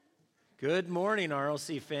Good morning,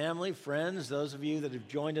 RLC family, friends, those of you that have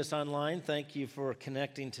joined us online, thank you for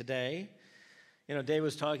connecting today. You know, Dave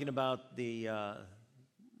was talking about the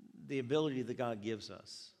ability that God gives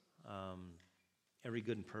us. Every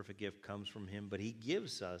good and perfect gift comes from Him, but He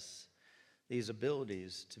gives us these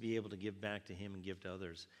abilities to be able to give back to Him and give to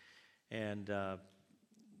others. And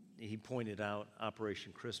he pointed out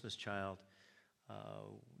Operation Christmas Child.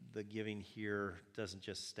 The giving here doesn't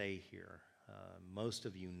just stay here. Most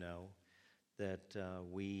of you know that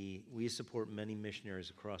we support many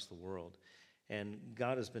missionaries across the world. And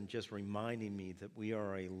God has been just reminding me that we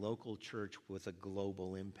are a local church with a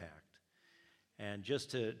global impact. And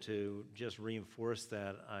just to just reinforce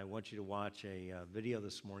that, I want you to watch a video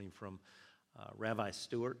this morning from Rabbi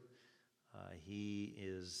Stewart. He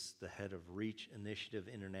is the head of Reach Initiative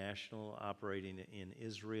International, operating in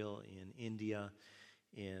Israel, in India,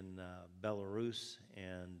 in Belarus,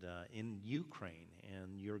 and in Ukraine.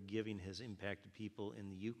 And your giving has impacted people in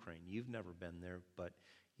the Ukraine. You've never been there, but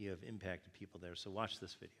you have impacted people there. So watch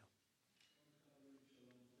this video.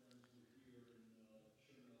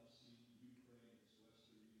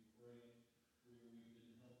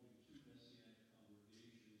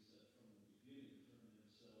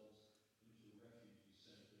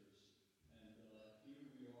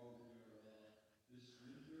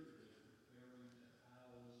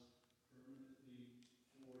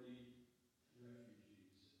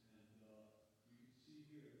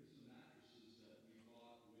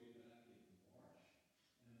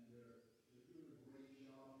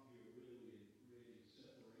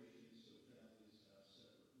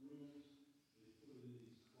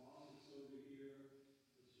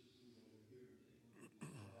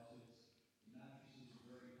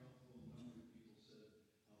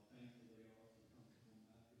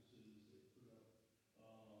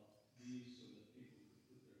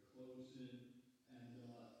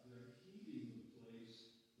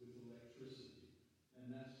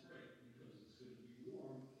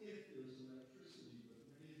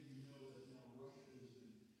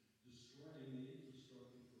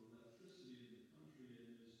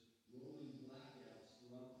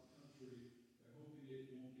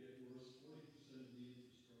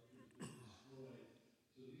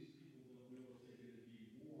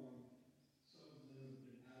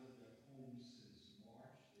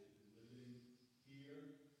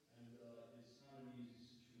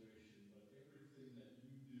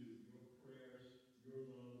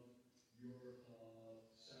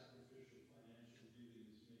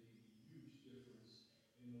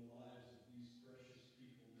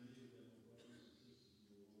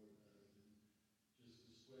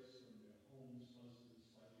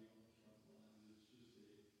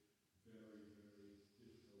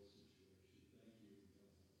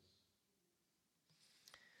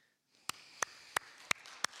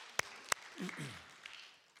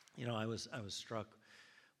 You know, I was struck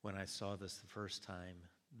when I saw this the first time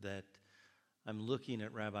that I'm looking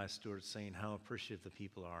at Rabbi Stewart saying how appreciative the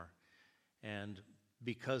people are. And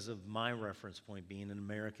because of my reference point being an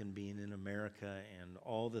American, being in America, and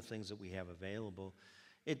all the things that we have available,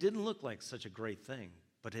 it didn't look like such a great thing,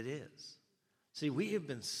 but it is. See, we have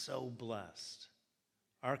been so blessed.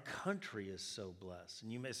 Our country is so blessed.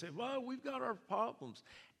 And you may say, well, we've got our problems.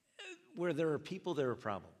 Where there are people, there are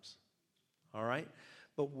problems. All right?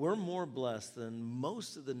 But we're more blessed than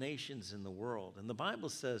most of the nations in the world. And the Bible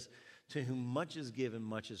says, to whom much is given,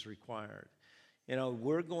 much is required. You know,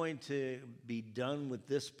 we're going to be done with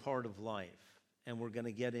this part of life, and we're going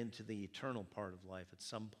to get into the eternal part of life at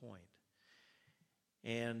some point.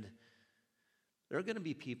 And there are going to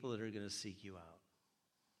be people that are going to seek you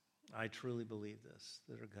out. I truly believe this,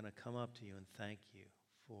 that are going to come up to you and thank you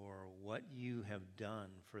for what you have done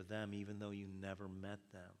for them, even though you never met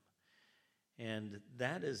them. And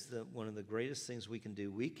that is one of the greatest things we can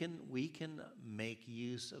do. We can make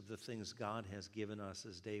use of the things God has given us,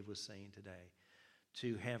 as Dave was saying today,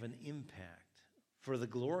 to have an impact for the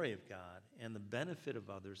glory of God and the benefit of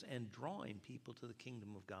others and drawing people to the kingdom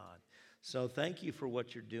of God. So thank you for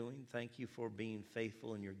what you're doing. Thank you for being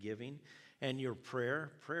faithful in your giving and your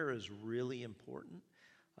prayer. Prayer is really important.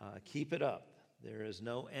 Keep it up. There is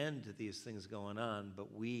no end to these things going on,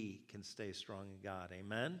 but we can stay strong in God.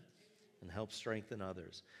 Amen? And help strengthen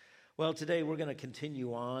others. Well, today we're going to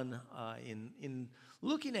continue on in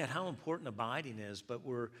looking at how important abiding is, but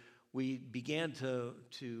we began to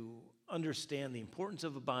understand the importance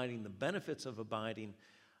of abiding, the benefits of abiding,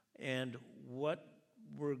 and what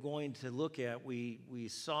we're going to look at. We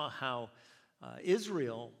saw how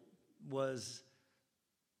Israel was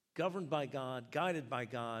governed by God, guided by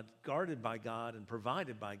God, guarded by God, and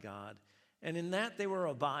provided by God. And in that, they were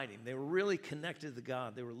abiding. They were really connected to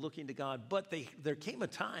God. They were looking to God. But there came a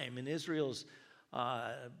time in Israel's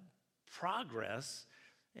progress,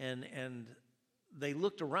 and they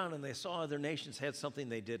looked around and they saw other nations had something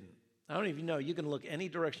they didn't. I don't even know. You can look any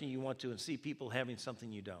direction you want to and see people having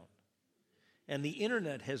something you don't. And the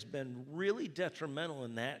internet has been really detrimental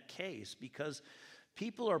in that case because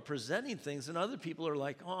people are presenting things and other people are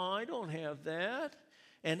like, oh, I don't have that.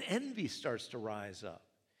 And envy starts to rise up.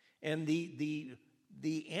 And the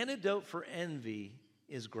antidote for envy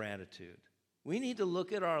is gratitude. We need to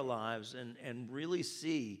look at our lives and really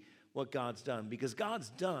see what God's done, because God's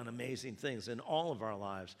done amazing things in all of our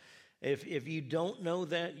lives. If you don't know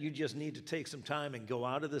that, you just need to take some time and go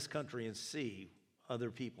out of this country and see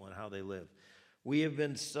other people and how they live. We have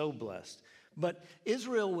been so blessed. But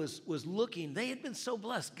Israel was looking, they had been so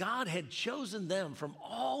blessed. God had chosen them from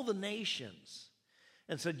all the nations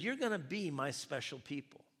and said, you're going to be my special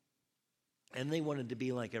people. And they wanted to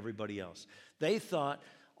be like everybody else. They thought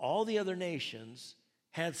all the other nations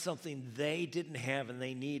had something they didn't have and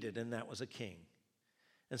they needed, and that was a king.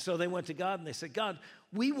 And so they went to God and they said, God,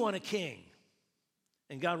 we want a king.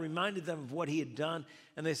 And God reminded them of what he had done.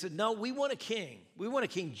 And they said, no, we want a king. We want a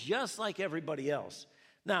king just like everybody else.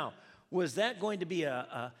 Now, was that going to be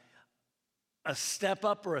a step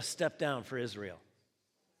up or a step down for Israel?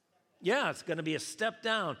 Yeah, it's going to be a step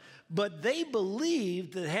down. But they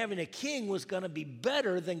believed that having a king was going to be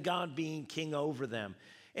better than God being king over them.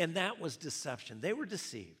 And that was deception. They were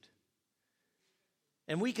deceived.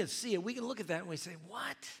 And we can see it. We can look at that and we say,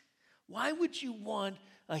 what? Why would you want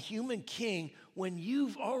a human king when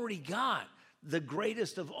you've already got the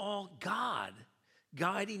greatest of all, God,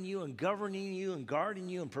 guiding you and governing you and guarding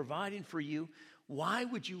you and providing for you? Why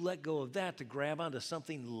would you let go of that to grab onto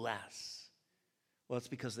something less? Well, it's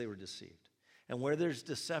because they were deceived. And where there's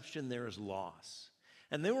deception, there is loss.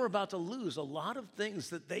 And they were about to lose a lot of things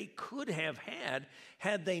that they could have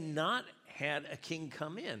had they not had a king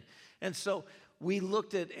come in. And so we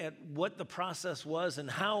looked at what the process was and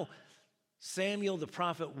how Samuel the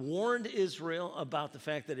prophet warned Israel about the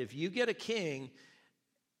fact that if you get a king,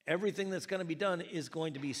 everything that's going to be done is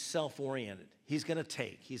going to be self-oriented. He's going to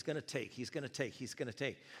take, he's going to take, he's going to take, he's going to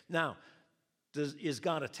take. Now, is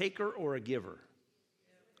God a taker or a giver?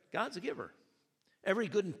 God's a giver. Every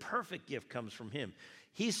good and perfect gift comes from him.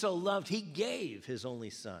 He so loved, he gave his only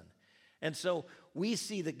son. And so we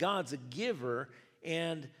see that God's a giver,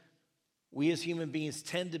 and we as human beings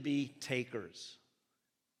tend to be takers.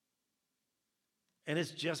 And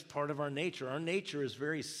it's just part of our nature. Our nature is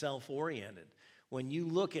very self-oriented. When you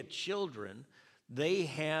look at children, they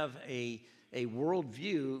have a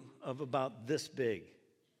worldview of about this big,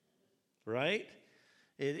 right?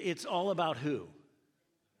 It's all about who?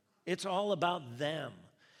 It's all about them.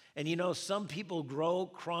 And you know, some people grow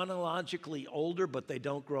chronologically older, but they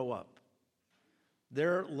don't grow up.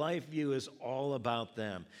 Their life view is all about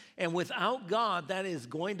them. And without God, that is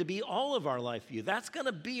going to be all of our life view. That's going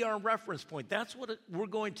to be our reference point. That's what we're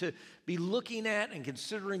going to be looking at and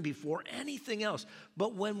considering before anything else.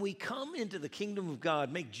 But when we come into the kingdom of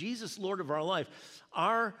God, make Jesus Lord of our life,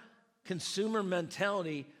 our consumer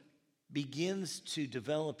mentality begins to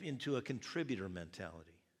develop into a contributor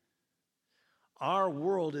mentality. Our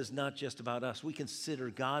world is not just about us. We consider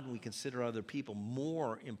God and we consider other people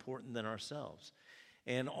more important than ourselves.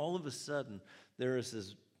 And all of a sudden, there is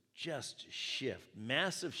this just shift,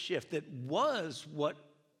 massive shift that was what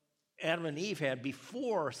Adam and Eve had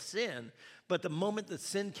before sin. But the moment that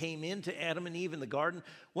sin came into Adam and Eve in the garden,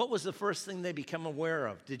 what was the first thing they become aware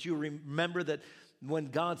of? Did you remember that when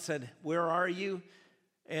God said, "Where are you?"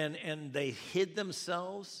 And they hid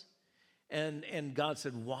themselves? And God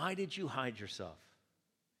said, "Why did you hide yourself?"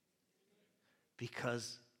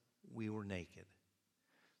 Because we were naked.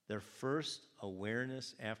 Their first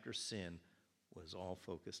awareness after sin was all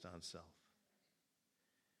focused on self.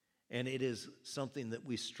 And it is something that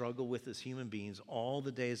we struggle with as human beings all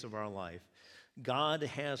the days of our life. God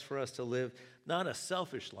has for us to live not a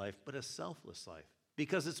selfish life, but a selfless life,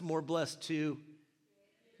 because it's more blessed to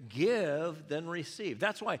give than receive.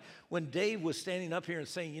 That's why when Dave was standing up here and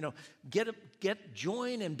saying, you know,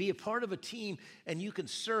 join and be a part of a team and you can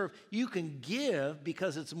serve, you can give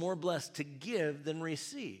because it's more blessed to give than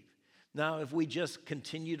receive. Now, if we just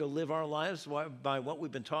continue to live our lives by what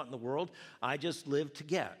we've been taught in the world, I just live to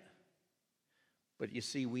get. But you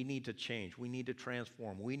see, we need to change. We need to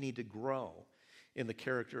transform. We need to grow in the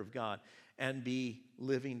character of God and be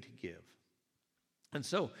living to give. And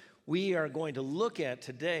so we are going to look at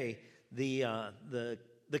today the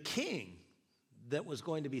king that was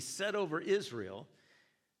going to be set over Israel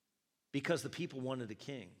because the people wanted a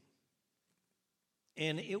king.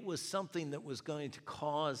 And it was something that was going to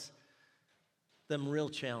cause them real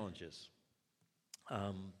challenges.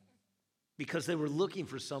 Because they were looking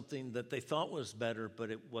for something that they thought was better, but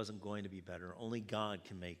it wasn't going to be better. Only God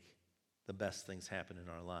can make the best things happen in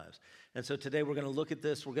our lives. And so today we're going to look at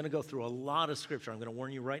this. We're going to go through a lot of scripture. I'm going to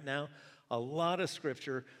warn you right now, a lot of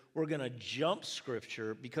scripture. We're going to jump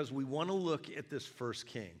scripture because we want to look at this first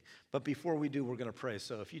king. But before we do, we're going to pray.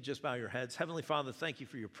 So if you just bow your heads. Heavenly Father, thank you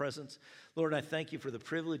for your presence. Lord, I thank you for the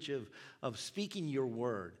privilege of speaking your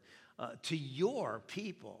word to your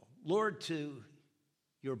people. Lord, to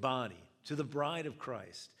your body, to the bride of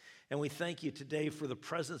Christ. And we thank you today for the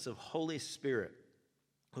presence of Holy Spirit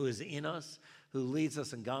who is in us, who leads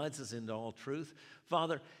us and guides us into all truth.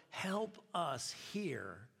 Father, help us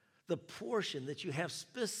hear the portion that you have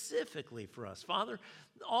specifically for us. Father,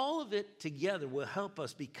 all of it together will help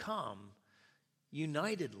us become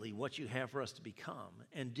unitedly what you have for us to become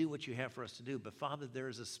and do what you have for us to do. But Father, there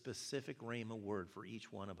is a specific rhema word for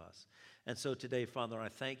each one of us. And so today, Father, I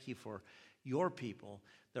thank you for your people,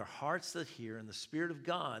 their hearts that hear, and the Spirit of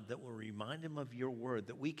God that will remind them of your word,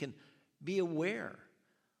 that we can be aware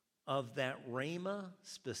of that rhema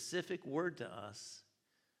specific word to us,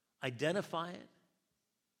 identify it,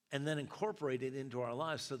 and then incorporate it into our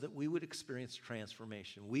lives so that we would experience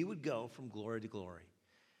transformation. We would go from glory to glory.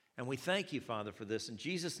 And we thank you, Father, for this in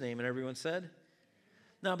Jesus' name. And everyone said?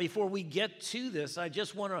 Now, before we get to this, I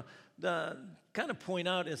just want to kind of point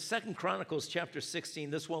out in 2 Chronicles chapter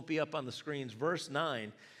 16, this won't be up on the screens, verse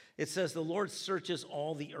 9, it says, the Lord searches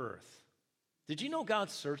all the earth. Did you know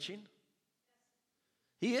God's searching?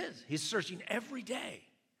 He is. He's searching every day,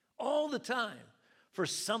 all the time, for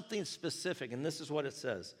something specific. And this is what it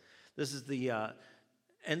says. This is the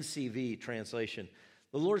NCV translation.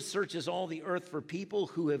 The Lord searches all the earth for people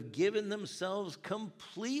who have given themselves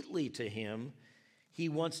completely to him. He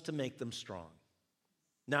wants to make them strong.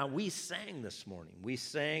 Now, we sang this morning. We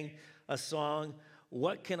sang a song,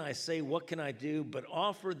 what can I say, what can I do, but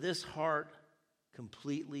offer this heart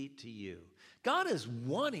completely to you. God is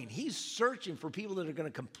wanting, he's searching for people that are going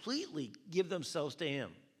to completely give themselves to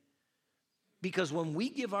him. Because when we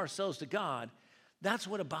give ourselves to God, that's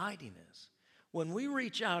what abiding is. When we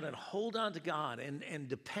reach out and hold on to God and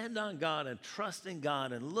depend on God and trust in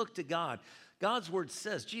God and look to God, God's word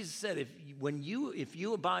says, Jesus said, if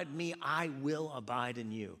you abide in me, I will abide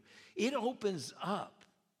in you. It opens up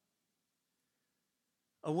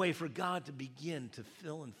a way for God to begin to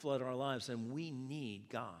fill and flood our lives, and we need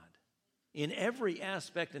God in every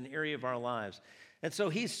aspect and area of our lives. And so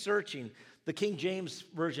he's searching. The King James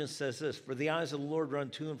Version says this, for the eyes of the Lord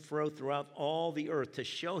run to and fro throughout all the earth to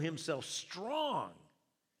show himself strong.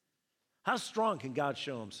 How strong can God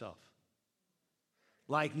show himself?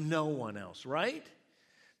 Like no one else, right?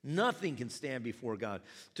 Nothing can stand before God.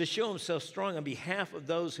 To show himself strong on behalf of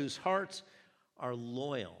those whose hearts are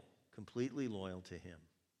loyal, completely loyal to him.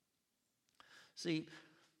 See,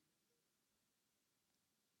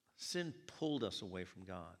 sin pulled us away from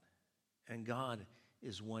God, and God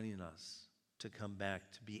is wanting us to come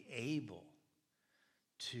back to be able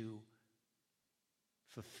to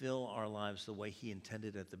fulfill our lives the way he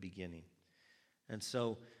intended at the beginning. And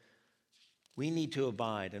so we need to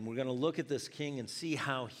abide, and we're going to look at this king and see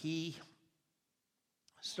how he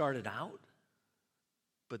started out,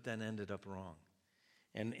 but then ended up wrong,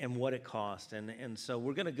 and what it cost. And so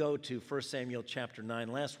we're going to go to 1 Samuel chapter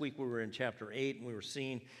 9. Last week we were in chapter 8, and we were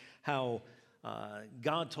seeing how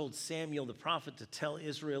God told Samuel the prophet to tell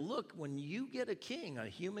Israel, look, when you get a king, a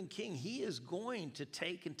human king, he is going to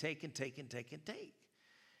take and take and take and take and take.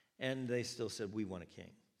 And they still said, we want a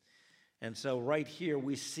king. And so right here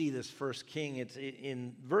we see this first king. It's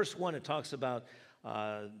in verse 1, it talks about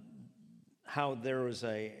how there was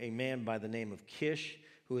a man by the name of Kish,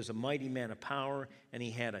 who was a mighty man of power, and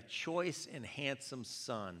he had a choice and handsome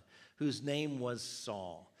son, whose name was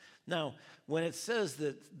Saul. Now, when it says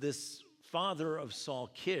that this father of Saul,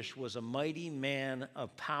 Kish, was a mighty man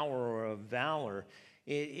of power or of valor,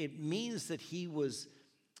 it means that he was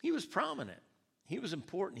prominent. He was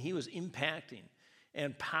important. He was impacting.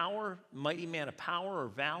 And power, mighty man of power or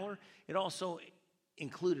valor, it also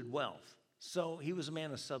included wealth. So he was a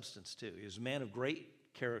man of substance too. He was a man of great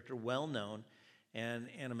character, well known, and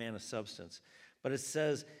a man of substance. But it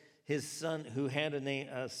says his son, who had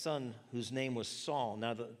a son whose name was Saul.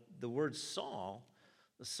 Now the word Saul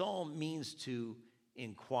means to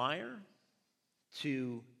inquire,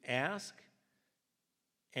 to ask,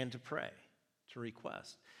 and to pray, to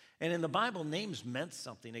request. And in the Bible, names meant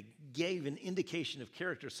something. It gave an indication of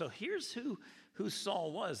character. So here's who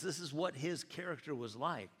Saul was. This is what his character was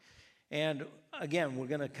like. And again, we're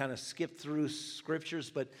going to kind of skip through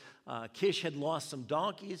scriptures, but Kish had lost some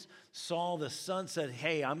donkeys. Saul, the son, said,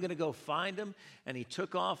 hey, I'm going to go find them. And he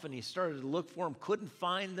took off and he started to look for them, couldn't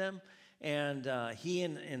find them. And he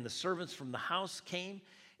and the servants from the house came.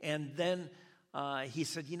 And then he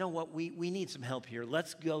said, you know what, we need some help here.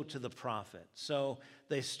 Let's go to the prophet. So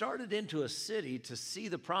they started into a city to see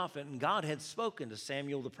the prophet, and God had spoken to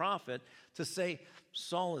Samuel the prophet to say,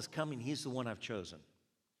 Saul is coming. He's the one I've chosen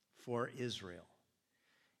for Israel.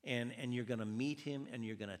 And you're going to meet him, and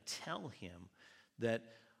you're going to tell him that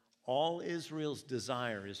all Israel's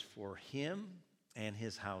desire is for him and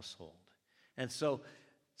his household. And so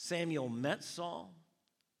Samuel met Saul,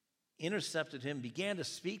 intercepted him, began to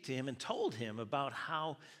speak to him, and told him about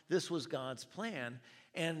how this was God's plan.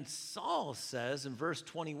 And Saul says in verse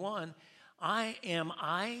 21, Am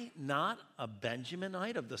I not a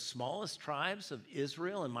Benjaminite of the smallest tribes of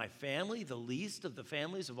Israel, and my family the least of the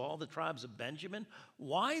families of all the tribes of Benjamin?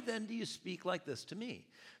 Why then do you speak like this to me?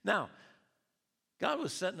 Now, God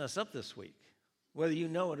was setting us up this week, whether you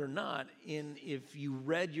know it or not. If you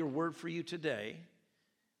read your word for you today,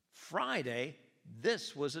 Friday,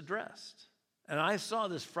 this was addressed. And I saw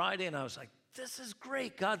this Friday and I was like, this is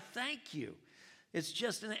great. God, thank you. It's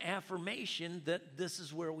just an affirmation that this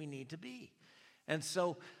is where we need to be. And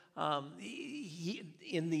so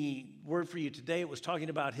in the word for you today, it was talking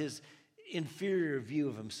about his inferior view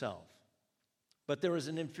of himself. But there was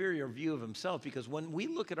an inferior view of himself because when we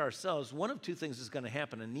look at ourselves, one of two things is going to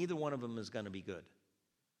happen, and neither one of them is going to be good.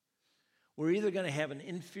 We're either going to have an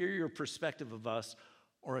inferior perspective of us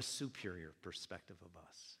or a superior perspective of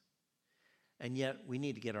us. And yet, we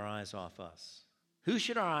need to get our eyes off us. Who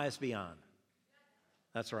should our eyes be on?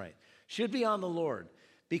 That's right. Should be on the Lord,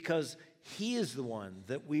 because he is the one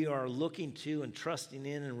that we are looking to and trusting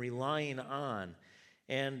in and relying on.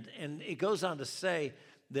 And it goes on to say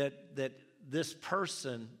that this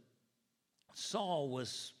person, Saul,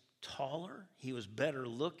 was taller, he was better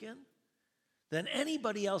looking than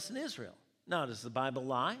anybody else in Israel. Now, does the Bible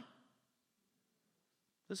lie?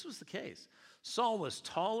 This was the case. Saul was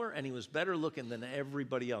taller and he was better looking than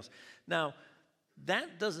everybody else. Now,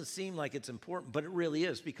 that doesn't seem like it's important, but it really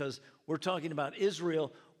is, because we're talking about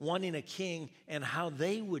Israel wanting a king and how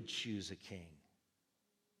they would choose a king.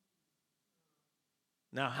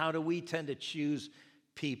 Now, how do we tend to choose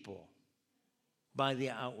people? By the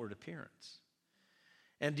outward appearance.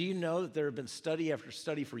 And do you know that there have been study after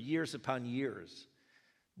study for years upon years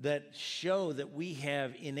that show that we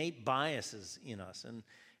have innate biases in us?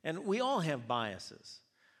 And we all have biases,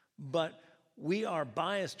 but we are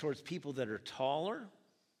biased towards people that are taller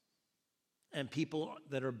and people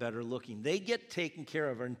that are better looking. They get taken care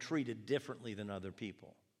of and treated differently than other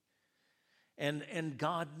people. And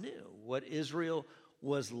God knew what Israel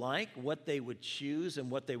was like, what they would choose and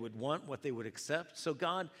what they would want, what they would accept. So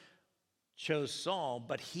God chose Saul,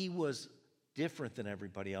 but he was different than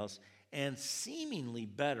everybody else and seemingly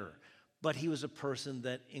better. But he was a person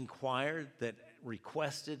that inquired, that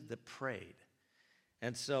requested, that prayed.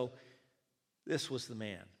 And so this was the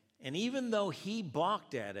man. And even though he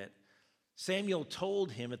balked at it, Samuel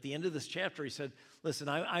told him at the end of this chapter, he said, listen,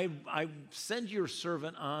 I send your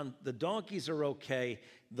servant on. The donkeys are okay.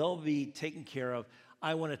 They'll be taken care of.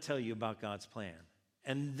 I want to tell you about God's plan.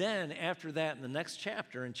 And then after that, in the next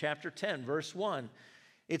chapter, in chapter 10, verse 1,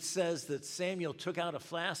 it says that Samuel took out a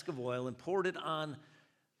flask of oil and poured it on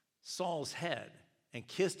Saul's head and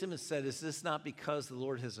kissed him and said, is this not because the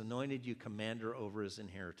Lord has anointed you commander over his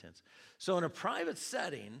inheritance? So in a private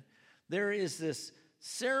setting, there is this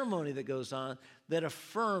ceremony that goes on that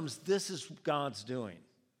affirms this is God's doing.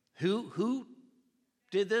 Who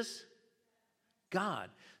did this? God.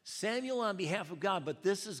 Samuel on behalf of God, but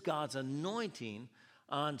this is God's anointing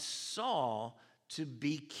on Saul to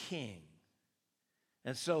be king.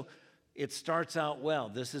 And so it starts out well.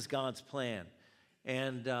 This is God's plan.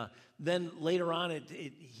 And then later on,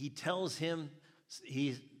 he tells him,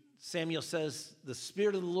 Samuel says, the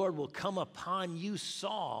Spirit of the Lord will come upon you,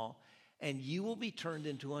 Saul, and you will be turned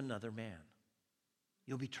into another man.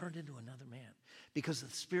 You'll be turned into another man because the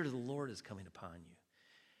Spirit of the Lord is coming upon you.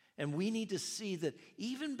 And we need to see that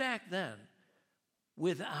even back then,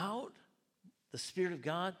 without the Spirit of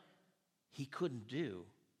God, he couldn't do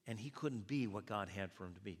and he couldn't be what God had for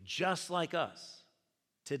him to be. Just like us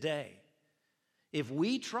today. If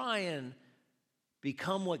we try and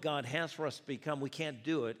become what God has for us to become, we can't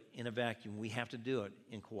do it in a vacuum. We have to do it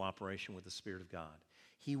in cooperation with the Spirit of God.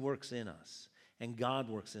 He works in us. And God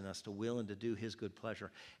works in us to will and to do his good pleasure.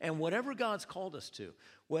 And whatever God's called us to,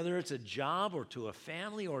 whether it's a job or to a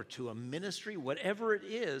family or to a ministry, whatever it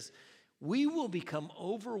is, we will become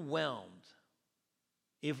overwhelmed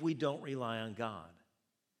if we don't rely on God.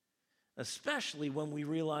 Especially when we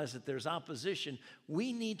realize that there's opposition,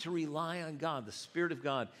 we need to rely on God, the Spirit of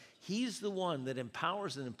God. He's the one that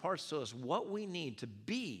empowers and imparts to us what we need to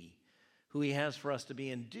be who he has for us to be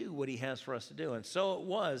and do what he has for us to do. And so it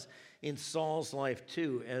was in Saul's life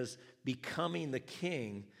too, as becoming the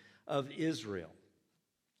king of Israel.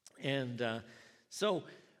 And so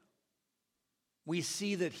we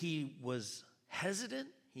see that he was hesitant,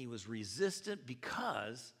 he was resistant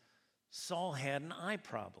because Saul had an eye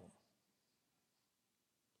problem.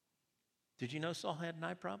 Did you know Saul had an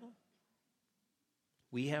eye problem?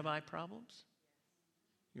 We have eye problems?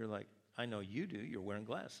 You're like, I know you do. You're wearing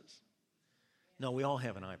glasses. No, we all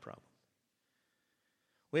have an eye problem.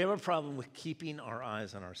 We have a problem with keeping our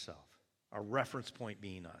eyes on ourselves, our reference point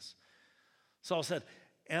being us. Saul said,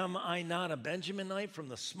 am I not a Benjaminite from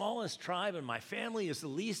the smallest tribe, and my family is the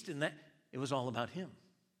least in that? It was all about him.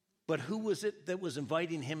 But who was it that was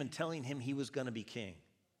inviting him and telling him he was going to be king?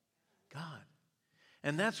 God.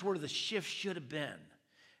 And that's where the shift should have been.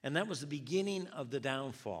 And that was the beginning of the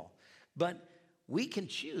downfall. But we can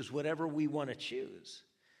choose whatever we want to choose.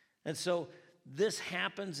 And so this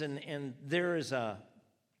happens, and there is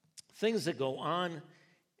things that go on.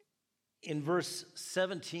 In verse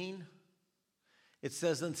 17, it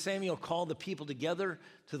says, then Samuel called the people together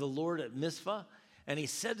to the Lord at Mizpah, and he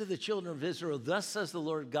said to the children of Israel, thus says the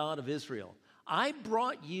Lord God of Israel, I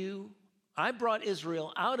brought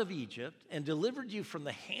Israel out of Egypt and delivered you from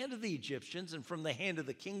the hand of the Egyptians and from the hand of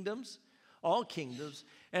the kingdoms, all kingdoms,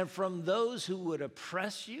 and from those who would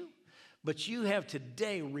oppress you. But you have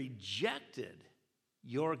today rejected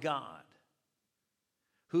your God,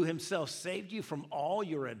 who himself saved you from all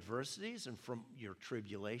your adversities and from your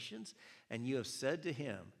tribulations. And you have said to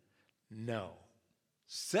him, no,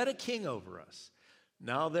 set a king over us.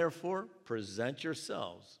 Now, therefore, present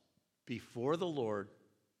yourselves before the Lord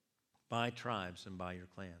by tribes and by your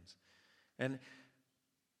clans. And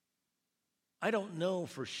I don't know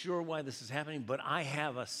for sure why this is happening, but I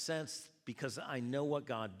have a sense, because I know what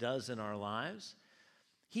God does in our lives.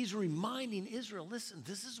 He's reminding Israel, listen,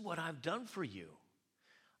 this is what I've done for you.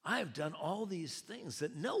 I have done all these things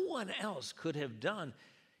that no one else could have done.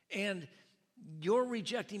 And you're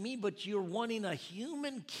rejecting me, but you're wanting a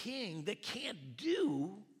human king that can't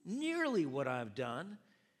do nearly what I've done.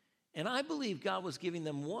 And I believe God was giving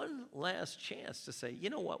them one last chance to say,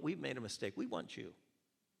 you know what, we've made a mistake. We want you.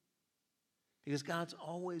 Because God's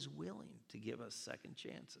always willing to give us second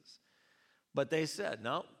chances. But they said,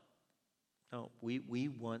 no, we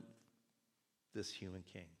want this human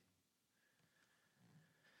king.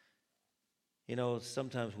 You know,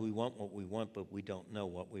 sometimes we want what we want, but we don't know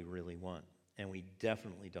what we really want. And we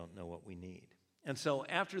definitely don't know what we need. And so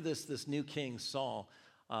after this new king, Saul,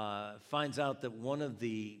 finds out that one of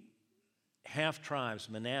the half-tribes,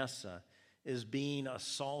 Manasseh, is being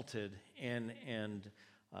assaulted and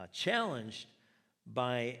challenged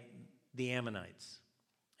by the Ammonites.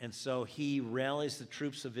 And so he rallies the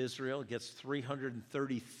troops of Israel, gets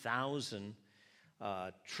 330,000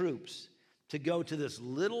 troops to go to this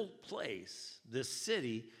little place, this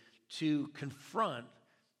city, to confront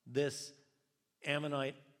this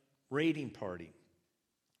Ammonite raiding party.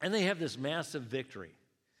 And they have this massive victory.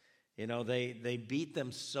 You know, they beat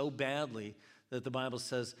them so badly that the Bible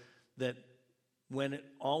says that when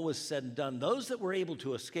all was said and done, those that were able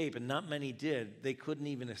to escape, and not many did, they couldn't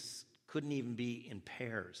even be in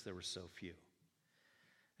pairs. There were so few.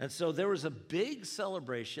 And so there was a big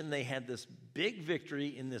celebration. They had this big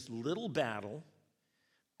victory in this little battle,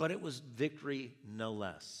 but it was victory no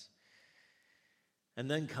less. And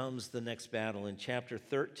then comes the next battle in chapter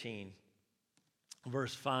 13,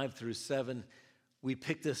 verse 5 through 7. We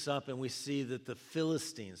pick this up and we see that the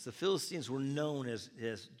Philistines were known as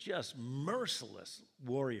just merciless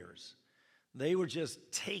warriors. They were just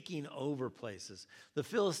taking over places. The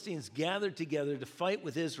Philistines gathered together to fight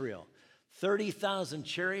with Israel. 30,000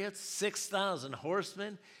 chariots, 6,000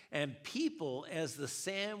 horsemen, and people as the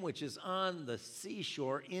sand which is on the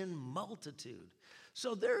seashore in multitude.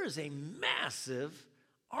 So there is a massive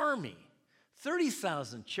army.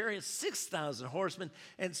 30,000 chariots, 6,000 horsemen,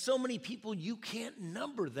 and so many people you can't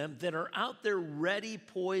number them that are out there ready,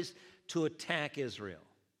 poised to attack Israel.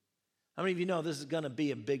 How many of you know this is going to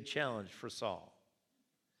be a big challenge for Saul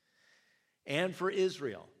and for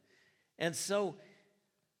Israel? And so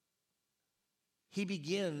he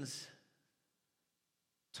begins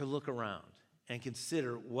to look around and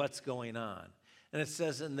consider what's going on. And it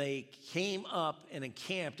says, and they came up and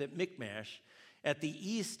encamped at Michmash at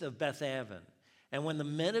the east of Beth-aven. And when the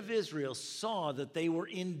men of Israel saw that they were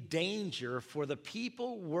in danger, for the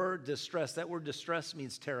people were distressed. That word distressed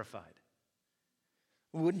means terrified.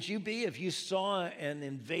 Wouldn't you be if you saw an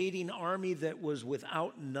invading army that was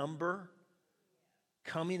without number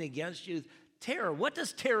coming against you? Terror. What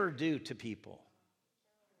does terror do to people?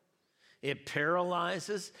 It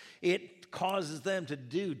paralyzes. It causes them to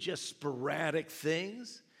do just sporadic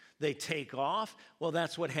things. They take off. Well,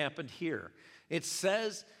 that's what happened here. It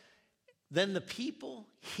says, then the people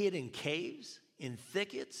hid in caves, in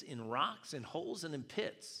thickets, in rocks, in holes, and in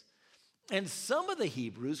pits. And some of the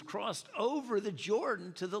Hebrews crossed over the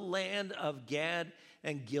Jordan to the land of Gad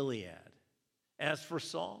and Gilead. As for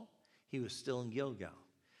Saul, he was still in Gilgal,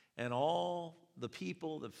 and all the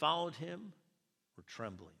people that followed him were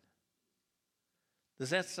trembling.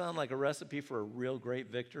 Does that sound like a recipe for a real great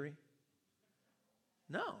victory?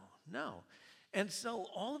 No. And so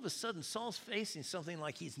all of a sudden, Saul's facing something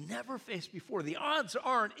like he's never faced before. The odds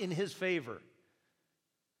aren't in his favor,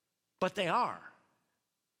 but they are.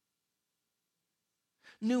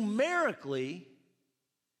 Numerically,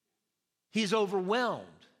 he's overwhelmed.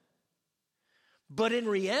 But in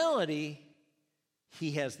reality,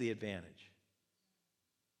 he has the advantage.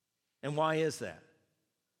 And why is that?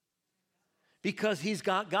 Because he's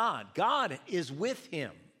got God. God is with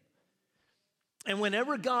him. And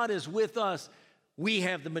whenever God is with us, we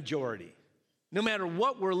have the majority, no matter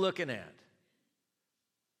what we're looking at.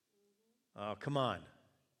 Oh, come on.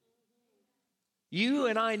 You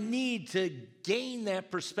and I need to gain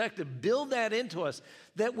that perspective, build that into us,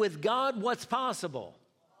 that with God, what's possible?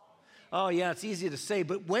 Oh, yeah, it's easy to say,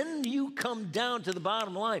 but when you come down to the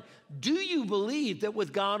bottom line, do you believe that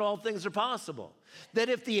with God all things are possible? That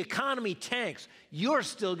if the economy tanks, you're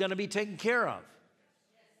still going to be taken care of?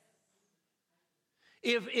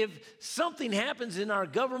 If something happens in our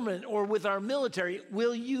government or with our military,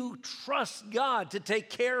 will you trust God to take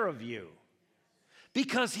care of you?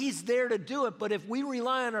 Because he's there to do it. But if we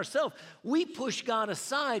rely on ourselves, we push God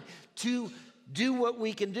aside to do what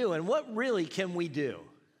we can do. And what really can we do?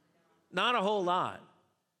 Not a whole lot.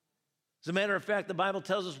 As a matter of fact, the Bible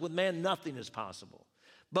tells us with man nothing is possible.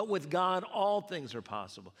 But with God, all things are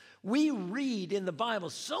possible. We read in the Bible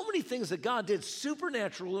so many things that God did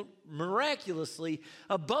supernaturally, miraculously,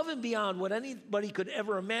 above and beyond what anybody could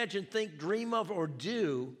ever imagine, think, dream of, or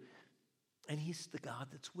do. And he's the God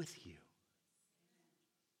that's with you.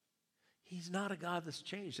 He's not a God that's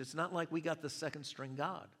changed. It's not like we got the second string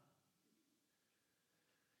God.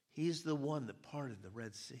 He's the one that parted the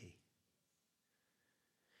Red Sea.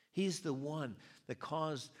 He's the one that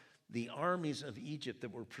caused the armies of Egypt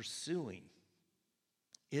that were pursuing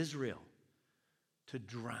Israel to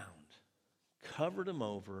drown, covered them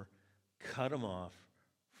over, cut them off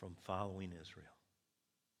from following Israel.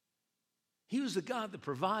 He was the God that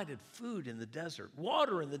provided food in the desert,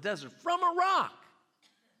 water in the desert from a rock.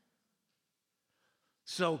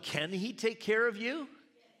 So can he take care of you?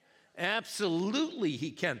 Absolutely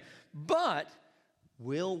he can. But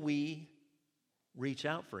will we reach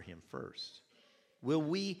out for him first? Will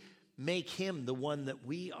we make him the one that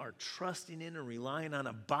we are trusting in and relying on,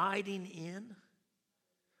 abiding in,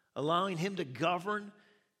 allowing him to govern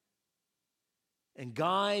and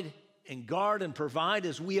guide and guard and provide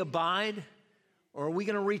as we abide? Or are we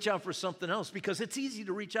going to reach out for something else? Because it's easy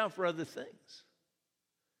to reach out for other things.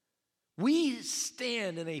 We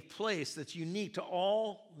stand in a place that's unique to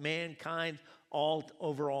all mankind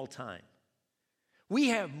over all time. We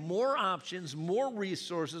have more options, more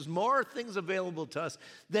resources, more things available to us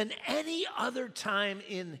than any other time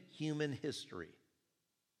in human history.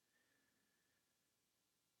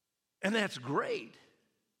 And that's great.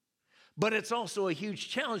 But it's also a huge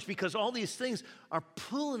challenge because all these things are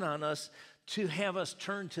pulling on us to have us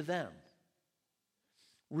turn to them,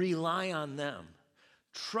 rely on them,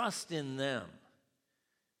 trust in them,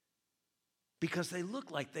 because they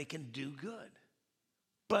look like they can do good.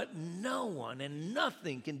 But no one and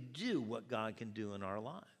nothing can do what God can do in our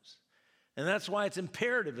lives. And that's why it's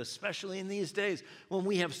imperative, especially in these days, when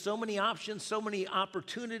we have so many options, so many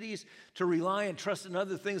opportunities to rely and trust in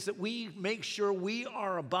other things, that we make sure we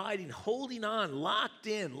are abiding, holding on, locked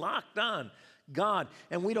in, locked on God,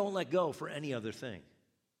 and we don't let go for any other thing.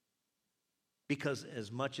 Because as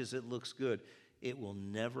much as it looks good, it will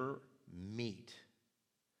never meet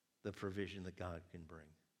the provision that God can bring.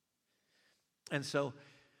 And so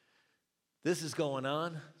this is going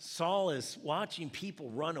on. Saul is watching people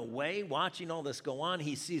run away, watching all this go on.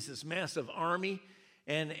 He sees this massive army.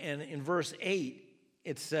 And in verse 8,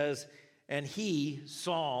 it says, and he,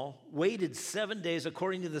 Saul, waited 7 days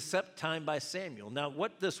according to the set time by Samuel. Now,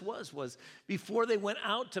 what this was before they went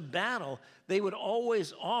out to battle, they would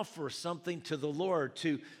always offer something to the Lord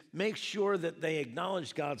to make sure that they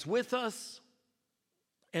acknowledged God's with us.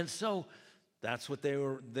 And so That's what they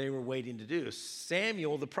were waiting to do.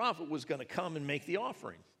 Samuel, the prophet, was going to come and make the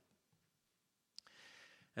offering.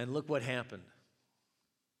 And look what happened.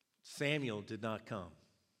 Samuel did not come.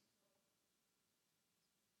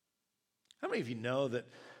 How many of you know that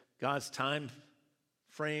God's time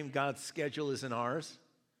frame, God's schedule isn't ours?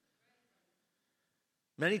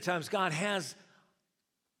 Many times God has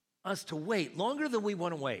us to wait longer than we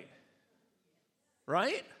want to wait.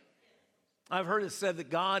 Right? I've heard it said that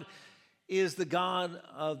God is the God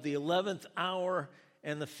of the 11th hour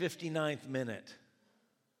and the 59th minute.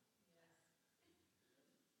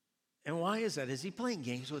 And why is that? Is he playing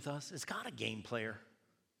games with us? Is God a game player?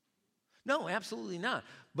 No, absolutely not.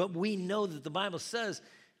 But we know that the Bible says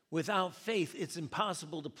without faith, it's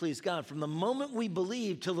impossible to please God. From the moment we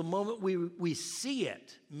believe till the moment we see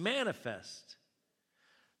it manifest,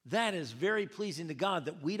 that is very pleasing to God,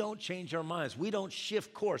 that we don't change our minds. We don't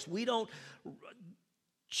shift course. We don't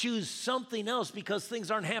choose something else because things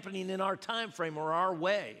aren't happening in our time frame or our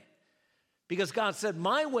way. Because God said,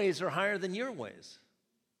 my ways are higher than your ways.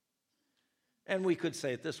 And we could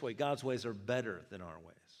say it this way, God's ways are better than our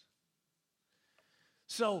ways.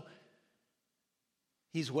 So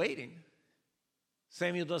he's waiting.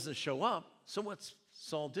 Samuel doesn't show up. So what's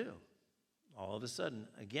Saul do? All of a sudden,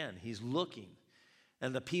 again, he's looking.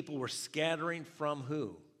 And the people were scattering from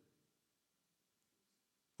who?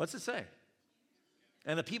 What's it say?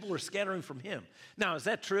 And the people were scattering from him. Now, is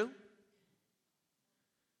that true?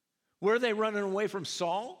 Were they running away from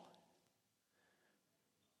Saul?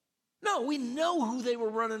 No, we know who they were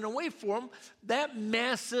running away from. That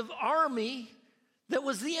massive army that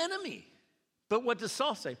was the enemy. But what does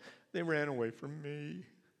Saul say? They ran away from me.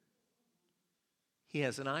 He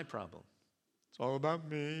has an eye problem. It's all about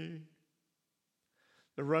me.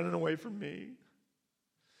 They're running away from me.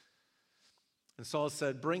 And Saul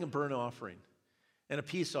said, bring a burnt offering and a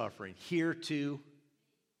peace offering here to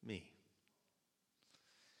me.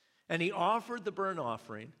 And he offered the burnt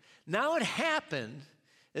offering. Now it happened,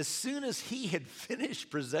 as soon as he had finished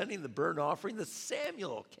presenting the burnt offering, that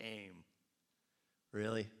Samuel came.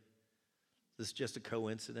 Really? Is this just a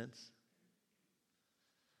coincidence?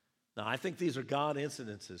 No, I think these are God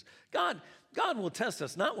incidences. God will test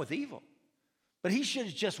us not with evil, but he should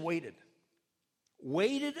have just waited.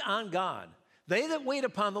 Waited on God. They that wait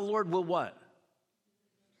upon the Lord will what?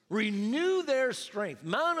 Renew their strength.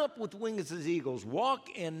 Mount up with wings as eagles. Walk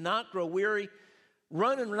and not grow weary.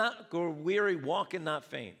 Run and not grow weary. Walk and not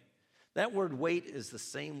faint. That word wait is the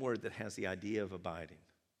same word that has the idea of abiding,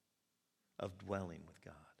 of dwelling with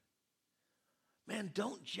God. Man,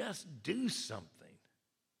 don't just do something.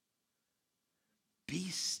 Be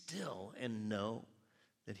still and know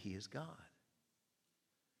that he is God.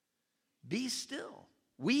 Be still.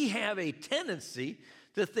 We have a tendency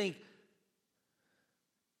to think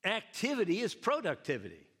activity is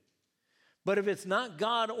productivity. But if it's not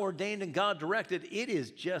God ordained and God directed, it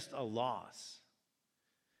is just a loss.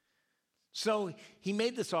 So he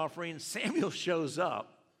made this offering. Samuel shows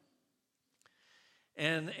up.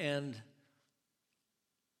 And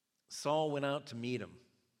Saul went out to meet him,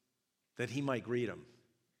 that he might greet him.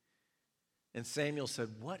 And Samuel said,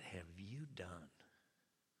 what have you done?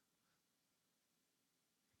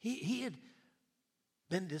 He had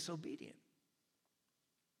been disobedient.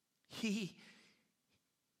 He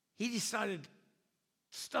decided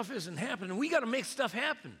stuff isn't happening. We got to make stuff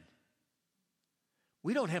happen.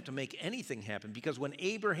 We don't have to make anything happen, because when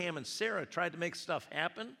Abraham and Sarah tried to make stuff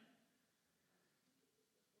happen,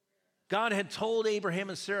 God had told Abraham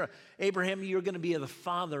and Sarah, Abraham, you're going to be the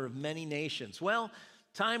father of many nations. Well,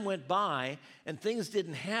 time went by and things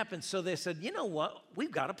didn't happen, so they said, you know what?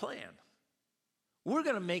 We've got a plan. We're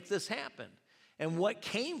going to make this happen. And what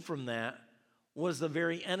came from that was the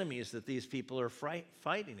very enemies that these people are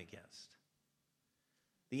fighting against.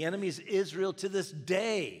 The enemies Israel to this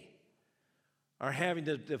day are having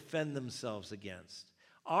to defend themselves against.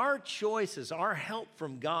 Our choices, our help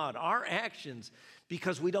from God, our actions,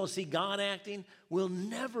 because we don't see God acting, will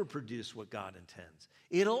never produce what God intends.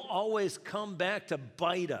 It'll always come back to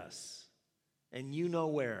bite us. And you know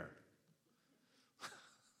where.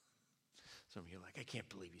 Some of you are like, I can't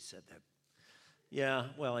believe you said that. Yeah,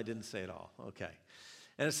 well, I didn't say it all. Okay.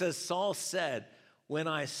 And it says, Saul said, when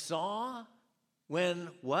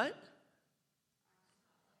what?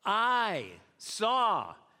 I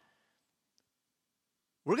saw.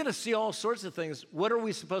 We're going to see all sorts of things. What are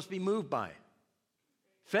we supposed to be moved by?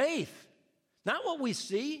 Faith. Not what we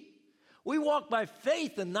see. We walk by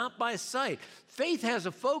faith and not by sight. Faith has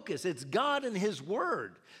a focus. It's God and His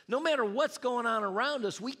Word. No matter what's going on around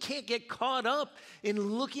us, we can't get caught up in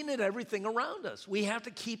looking at everything around us. We have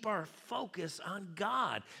to keep our focus on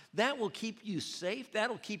God. That will keep you safe.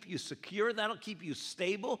 That'll keep you secure. That'll keep you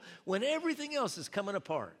stable when everything else is coming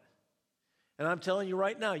apart. And I'm telling you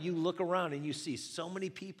right now, you look around and you see so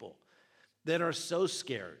many people that are so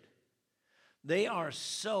scared. They are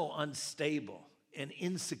so unstable and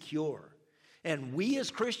insecure. And we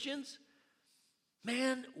as Christians,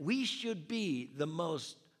 man, we should be the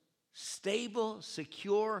most stable,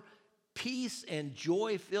 secure, peace and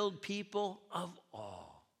joy-filled people of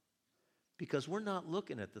all. Because we're not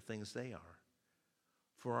looking at the things they are.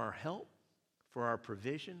 For our help, for our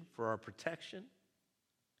provision, for our protection,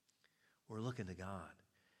 we're looking to God.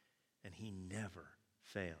 And He never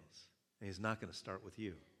fails. And He's not going to start with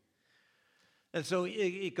you. And so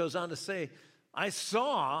it goes on to say, I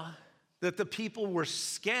saw that the people were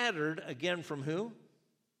scattered, again, from who?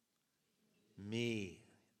 Me.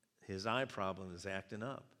 His eye problem is acting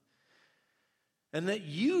up. And that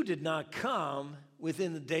you did not come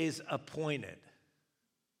within the days appointed.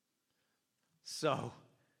 So,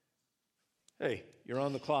 hey, you're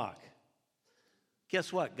on the clock.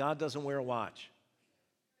 Guess what? God doesn't wear a watch.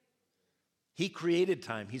 He created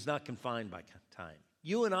time. He's not confined by time.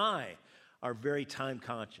 You and I are very time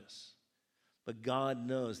conscious. But God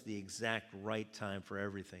knows the exact right time for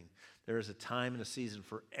everything. There is a time and a season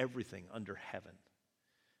for everything under heaven.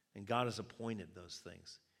 And God has appointed those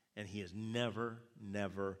things. And He is never,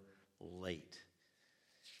 never late.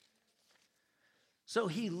 So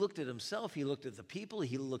He looked at Himself. He looked at the people.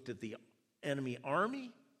 He looked at the enemy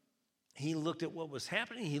army. He looked at what was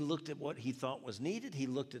happening. He looked at what He thought was needed. He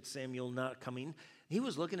looked at Samuel not coming. He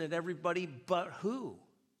was looking at everybody but who?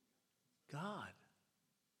 God.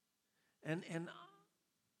 And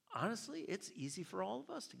honestly, it's easy for all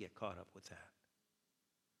of us to get caught up with that.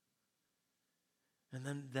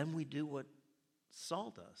 And then we do what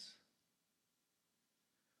Saul does.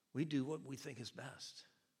 We do what we think is best,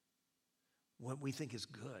 what we think is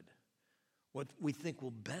good, what we think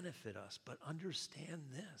will benefit us. But understand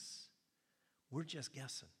this, we're just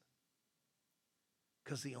guessing.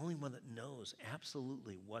 Because the only one that knows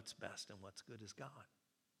absolutely what's best and what's good is God.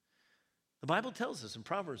 The Bible tells us in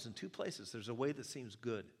Proverbs in 2 places, there's a way that seems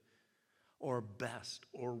good or best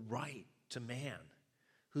or right to man,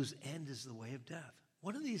 whose end is the way of death.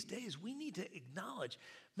 One of these days, we need to acknowledge,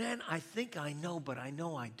 man, I think I know, but I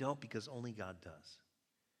know I don't because only God does.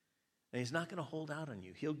 And He's not going to hold out on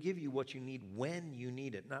you. He'll give you what you need when you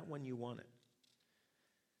need it, not when you want it.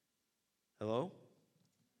 Hello?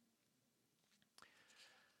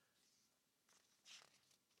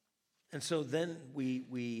 And so then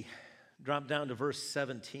we drop down to verse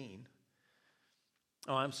 17.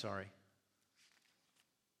 Oh, I'm sorry.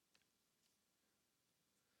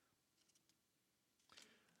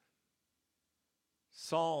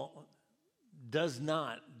 Saul does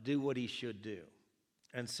not do what he should do.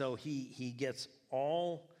 And so he gets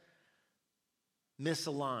all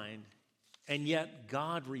misaligned, and yet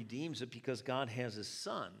God redeems it because God has His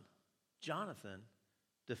son, Jonathan,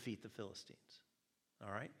 defeat the Philistines.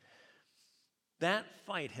 All right? That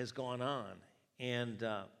fight has gone on, and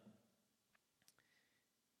there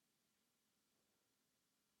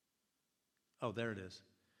it is.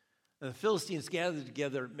 And the Philistines gathered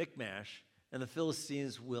together at Michmash, and the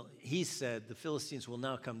Philistines the Philistines will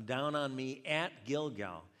now come down on me at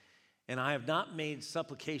Gilgal, and I have not made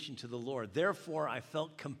supplication to the Lord. Therefore, I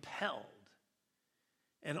felt compelled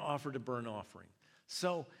and offered a burnt offering.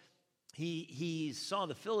 So he saw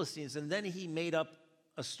the Philistines, and then he made up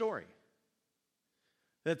a story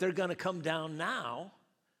that they're going to come down now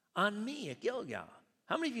on me at Gilgal.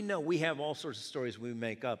 How many of you know we have all sorts of stories we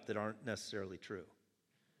make up that aren't necessarily true?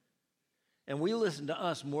 And we listen to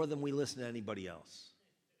us more than we listen to anybody else.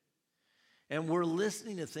 And we're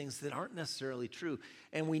listening to things that aren't necessarily true.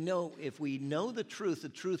 And we know if we know the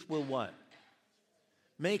truth will what?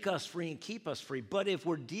 Make us free and keep us free. But if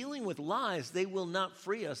we're dealing with lies, they will not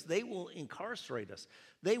free us. They will incarcerate us.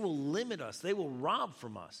 They will limit us. They will rob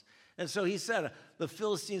from us. And so he said, the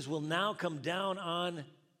Philistines will now come down on,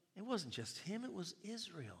 it wasn't just him, it was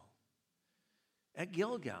Israel at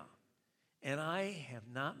Gilgal. And I have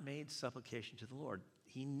not made supplication to the Lord.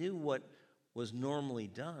 He knew what was normally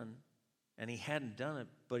done, and he hadn't done it,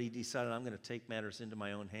 but he decided, I'm going to take matters into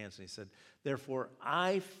my own hands. And he said, therefore,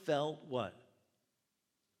 I felt what?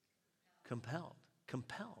 Compelled,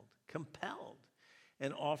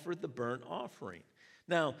 and offered the burnt offering.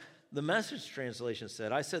 Now, the Message translation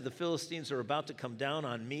said, I said, the Philistines are about to come down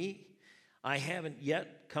on me. I haven't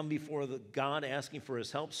yet come before the God asking for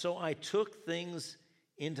his help, so I took things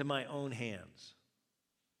into my own hands.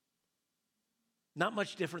 Not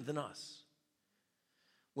much different than us.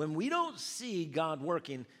 When we don't see God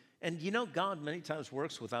working, and you know God many times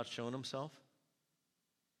works without showing himself.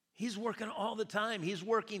 He's working all the time. He's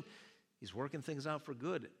working things out for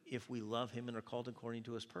good if we love him and are called according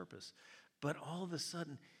to his purpose. But all of a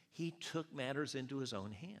sudden, he took matters into his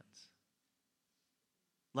own hands.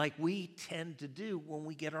 Like we tend to do when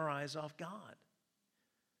we get our eyes off God.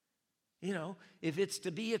 You know, if it's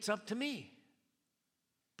to be, it's up to me.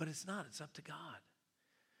 But it's not, it's up to God.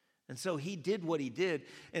 And so he did what he did.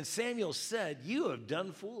 And Samuel said, "You have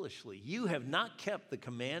done foolishly. You have not kept the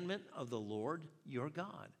commandment of the Lord your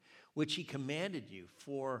God, which he commanded you.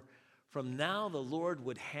 For from now the Lord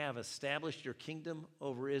would have established your kingdom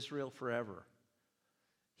over Israel forever."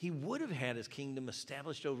 He would have had his kingdom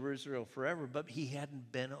established over Israel forever, but he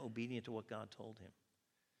hadn't been obedient to what God told him.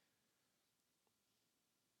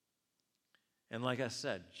 And like I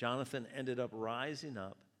said, Jonathan ended up rising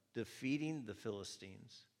up, defeating the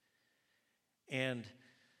Philistines. And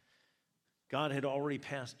God had already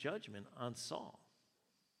passed judgment on Saul.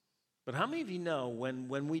 But how many of you know when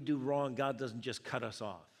we do wrong, God doesn't just cut us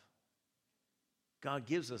off? God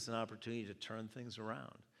gives us an opportunity to turn things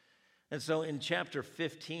around. And so in chapter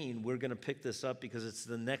 15, we're going to pick this up because it's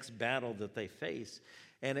the next battle that they face.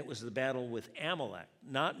 And it was the battle with Amalek,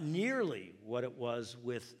 not nearly what it was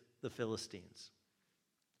with the Philistines.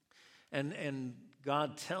 And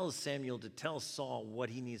God tells Samuel to tell Saul what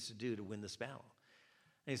he needs to do to win this battle.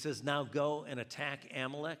 And he says, "Now go and attack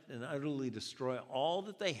Amalek and utterly destroy all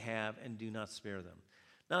that they have and do not spare them."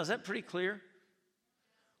 Now, is that pretty clear?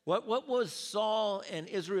 What was Saul and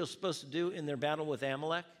Israel supposed to do in their battle with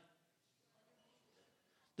Amalek?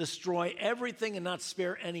 Destroy everything and not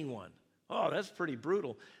spare anyone. Oh, that's pretty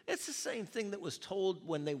brutal. It's the same thing that was told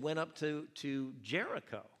when they went up to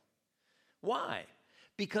Jericho. Why?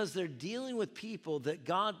 Because they're dealing with people that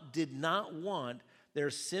God did not want their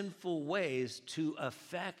sinful ways to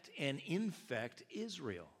affect and infect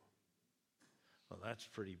Israel. Well, that's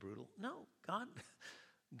pretty brutal. No,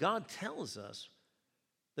 God tells us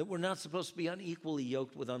that we're not supposed to be unequally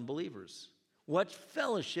yoked with unbelievers. What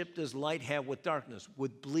fellowship does light have with darkness,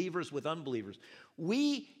 with believers, with unbelievers?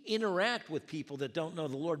 We interact with people that don't know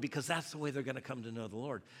the Lord because that's the way they're going to come to know the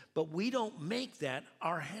Lord. But we don't make that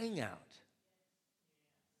our hangout.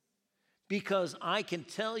 Because I can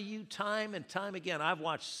tell you time and time again, I've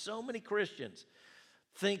watched so many Christians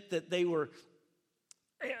think that they were,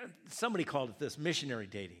 somebody called it this, missionary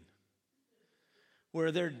dating,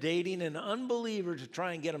 where they're dating an unbeliever to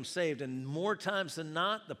try and get them saved. And more times than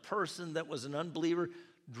not, the person that was an unbeliever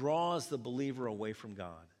draws the believer away from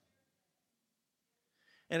God.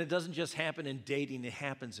 And it doesn't just happen in dating, it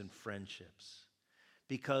happens in friendships.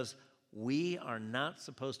 Because we are not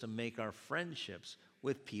supposed to make our friendships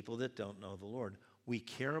with people that don't know the Lord. We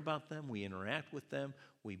care about them, we interact with them,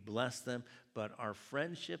 we bless them, but our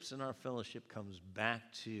friendships and our fellowship comes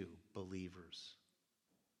back to believers,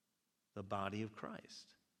 the body of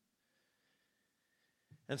Christ.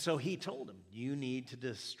 And so he told him, you need to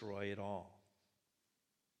destroy it all.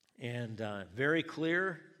 And very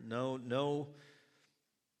clear, no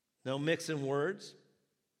mixing words.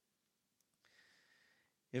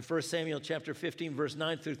 In 1 Samuel chapter 15, verse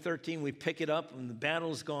 9 through 13, we pick it up and the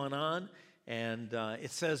battle's gone on. And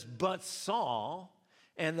it says, but Saul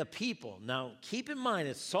and the people. Now, keep in mind,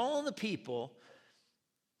 it's Saul and the people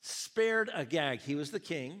spared Agag. He was the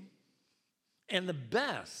king. And the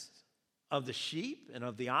best of the sheep and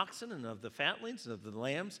of the oxen and of the fatlings and of the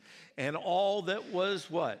lambs and all that was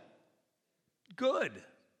what? Good.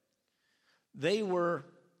 They were,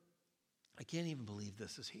 I can't even believe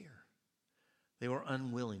this is here. They were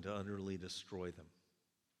unwilling to utterly destroy them.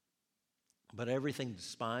 But everything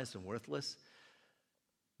despised and worthless,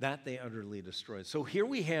 that they utterly destroyed. So here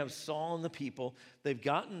we have Saul and the people. They've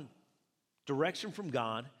gotten direction from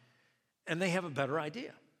God, and they have a better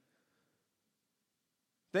idea.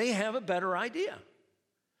 They have a better idea.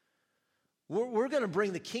 We're going to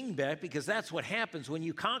bring the king back because that's what happens when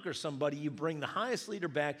you conquer somebody. You bring the highest leader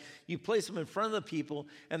back, you place him in front of the people,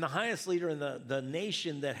 and the highest leader in the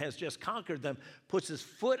nation that has just conquered them puts his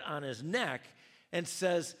foot on his neck and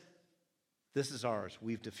says, this is ours,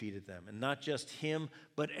 we've defeated them. And not just him,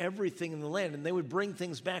 but everything in the land. And they would bring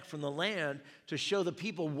things back from the land to show the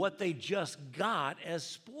people what they just got as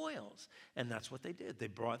spoils. And that's what they did. They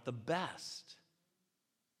brought the best.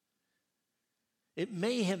 It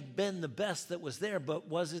may have been the best that was there, but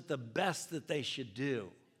was it the best that they should do?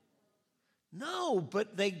 No,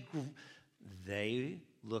 but they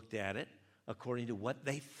looked at it. according to what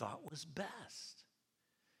they thought was best.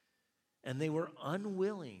 And they were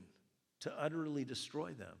unwilling to utterly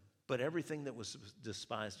destroy them. But everything that was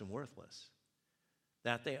despised and worthless,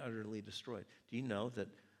 that they utterly destroyed. Do you know that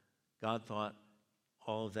God thought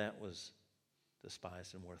all of that was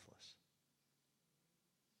despised and worthless?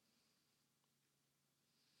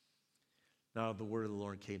 Now the word of the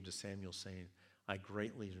Lord came to Samuel, saying, I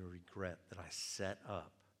greatly regret that I set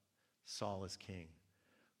up Saul as king,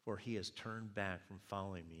 for he has turned back from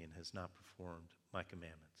following me and has not performed my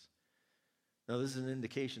commandments. Now this is an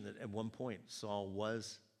indication that at one point Saul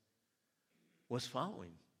was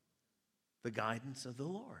following the guidance of the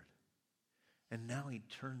Lord. And now he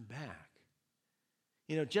turned back.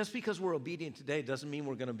 You know, just because we're obedient today doesn't mean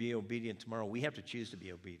we're going to be obedient tomorrow. We have to choose to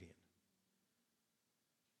be obedient.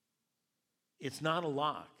 It's not a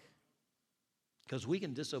lock, because we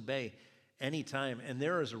can disobey anytime, and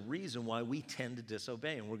there is a reason why we tend to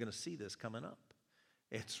disobey, and we're going to see this coming up.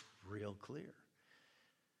 It's real clear.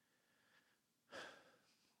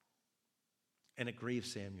 And it grieved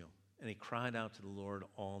Samuel, and he cried out to the Lord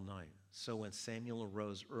all night. So when Samuel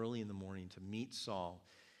arose early in the morning to meet Saul,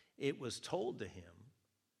 it was told to him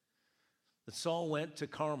that Saul went to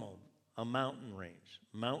Carmel, a mountain range,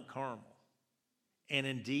 Mount Carmel. And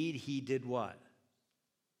indeed, he did what?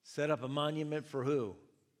 Set up a monument for who?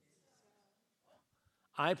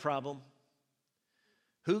 Eye problem.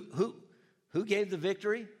 Who gave the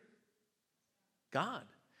victory? God.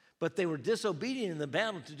 But they were disobedient in the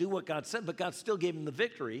battle to do what God said, but God still gave him the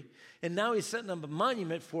victory. And now he's setting up a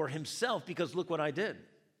monument for himself because look what I did.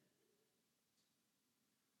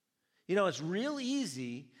 You know, it's real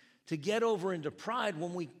easy to get over into pride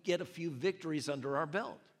when we get a few victories under our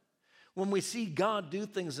belt. When we see God do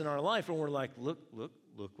things in our life and we're like, look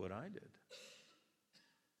what I did.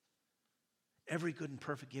 Every good and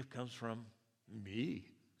perfect gift comes from me.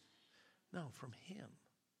 No, from him.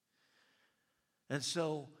 And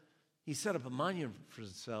so he set up a monument for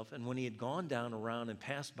himself, and when he had gone down around and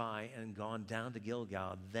passed by and gone down to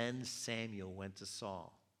Gilgal, then Samuel went to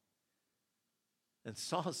Saul. And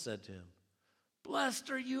Saul said to him, Blessed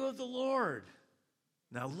are you of the Lord.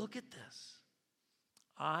 Now look at this.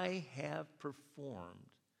 I have performed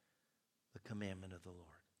the commandment of the Lord.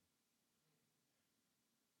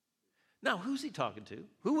 Now, who's he talking to?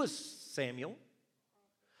 Who was Samuel?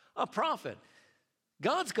 A prophet.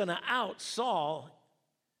 God's going to out Saul.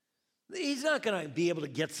 He's not going to be able to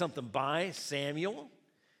get something by Samuel.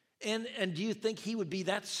 And do you think he would be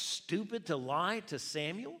that stupid to lie to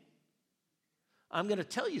Samuel? I'm going to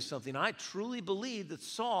tell you something. I truly believe that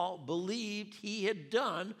Saul believed he had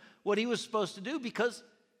done what he was supposed to do because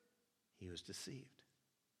he was deceived.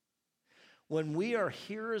 When we are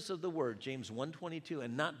hearers of the word, James 1:22,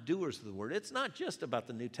 and not doers of the word, it's not just about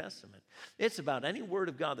the New Testament. It's about any word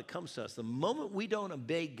of God that comes to us. The moment we don't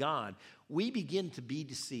obey God, we begin to be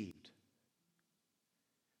deceived.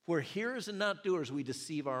 If we're hearers and not doers, we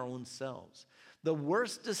deceive our own selves. The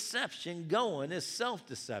worst deception going is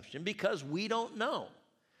self-deception because we don't know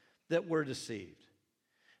that we're deceived.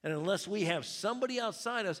 And unless we have somebody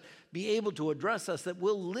outside us be able to address us that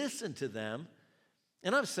will listen to them,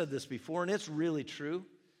 and I've said this before, and it's really true,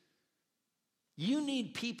 you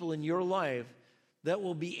need people in your life that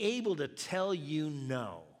will be able to tell you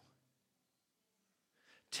no.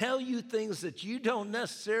 Tell you things that you don't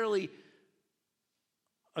necessarily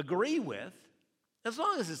agree with, as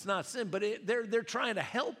long as it's not sin, but they're trying to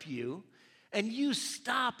help you, and you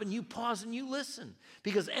stop and you pause and you listen.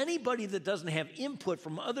 Because anybody that doesn't have input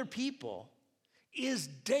from other people is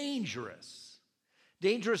dangerous.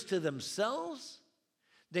 Dangerous to themselves,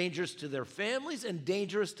 dangerous to their families, and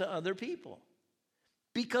dangerous to other people.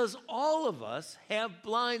 Because all of us have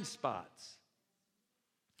blind spots.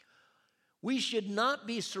 We should not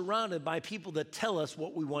be surrounded by people that tell us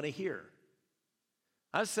what we want to hear.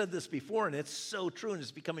 I've said this before, and it's so true, and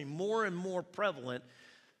it's becoming more and more prevalent.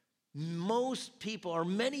 Most people, or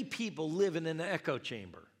many people, live in an echo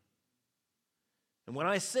chamber. And when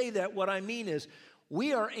I say that, what I mean is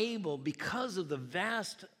we are able, because of the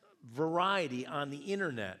vast variety on the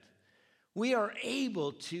internet, we are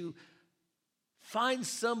able to find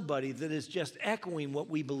somebody that is just echoing what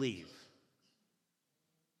we believe.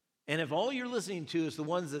 And if all you're listening to is the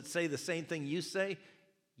ones that say the same thing you say,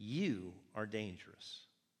 you are dangerous.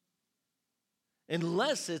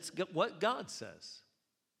 Unless it's what God says.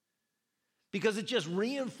 Because it just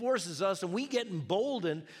reinforces us and we get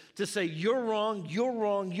emboldened to say, you're wrong, you're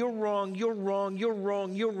wrong, you're wrong, you're wrong, you're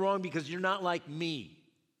wrong, you're wrong because you're not like me.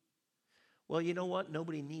 Well, you know what?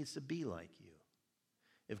 Nobody needs to be like you.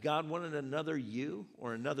 If God wanted another you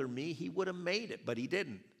or another me, he would have made it, but he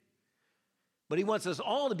didn't. But he wants us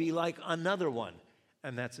all to be like another one,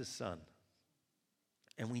 and that's his son.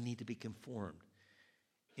 And we need to be conformed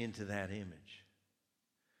into that image,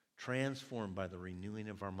 transformed by the renewing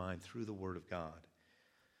of our mind through the Word of God.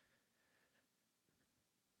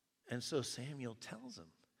 And so Samuel tells him,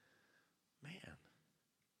 man,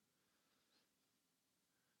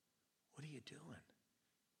 what are you doing?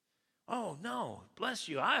 Oh, no, bless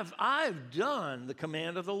you. I've done the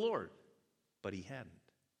command of the Lord. But he hadn't.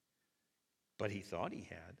 But he thought he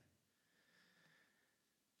had.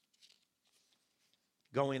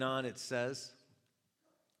 Going on, it says,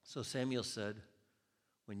 so Samuel said,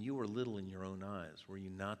 when you were little in your own eyes, were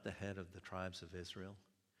you not the head of the tribes of Israel?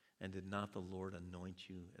 And did not the Lord anoint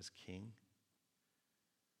you as king?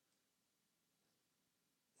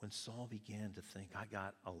 When Saul began to think, I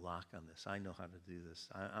got a lock on this. I know how to do this.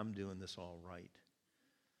 I'm doing this all right.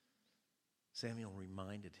 Samuel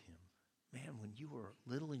reminded him, man, when you were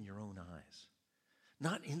little in your own eyes,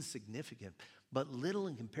 not insignificant, but little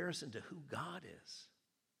in comparison to who God is.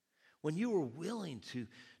 When you were willing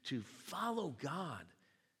to follow God,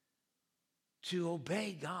 to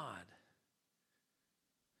obey God.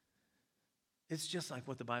 It's just like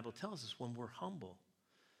what the Bible tells us when we're humble.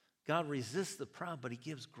 God resists the proud, but he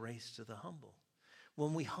gives grace to the humble.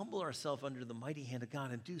 When we humble ourselves under the mighty hand of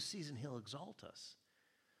God, in due season, he'll exalt us.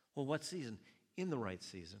 Well, what season? In the right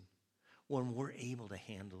season, when we're able to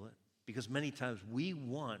handle it. Because many times we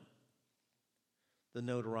want the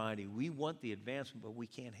notoriety, we want the advancement, but we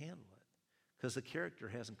can't handle it because the character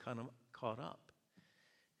hasn't caught up.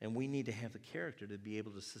 And we need to have the character to be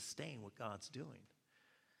able to sustain what God's doing.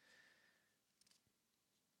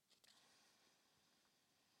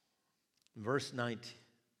 In verse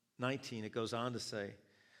 19, it goes on to say,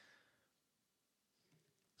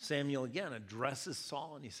 Samuel again addresses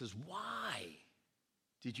Saul and he says, why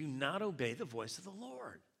did you not obey the voice of the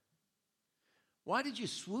Lord? Why did you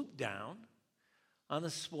swoop down on the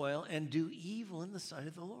spoil and do evil in the sight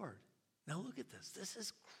of the Lord? Now look at this. This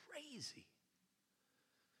is crazy.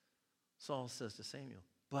 Saul says to Samuel,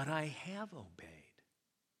 but I have obeyed.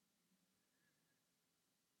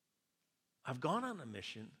 I've gone on a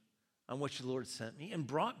mission on which the Lord sent me and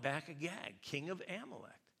brought back Agag, king of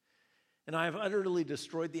Amalek. And I have utterly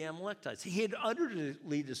destroyed the Amalekites. He had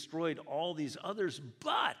utterly destroyed all these others,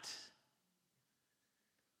 but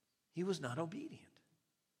he was not obedient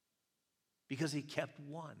because he kept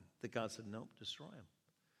one that God said, nope, destroy him.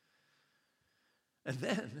 And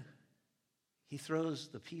then he throws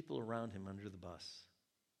the people around him under the bus.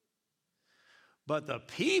 But the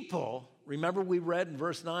people, remember we read in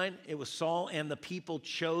verse 9, it was Saul and the people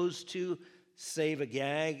chose to save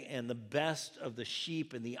Agag and the best of the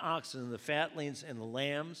sheep and the oxen and the fatlings and the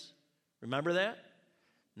lambs. Remember that?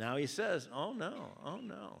 Now he says, oh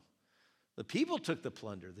no. The people took the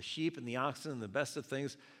plunder, the sheep and the oxen and the best of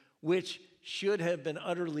things, which should have been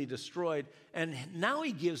utterly destroyed. And now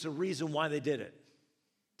he gives a reason why they did it.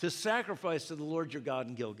 To sacrifice to the Lord your God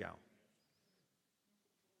in Gilgal.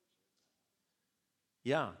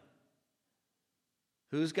 Yeah.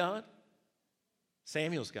 Who's God?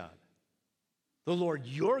 Samuel's God. The Lord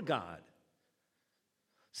your God.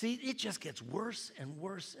 See, it just gets worse and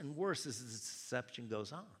worse and worse as this deception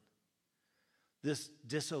goes on. This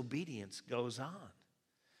disobedience goes on.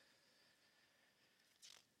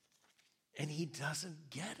 And he doesn't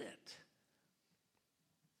get it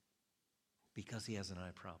because he has an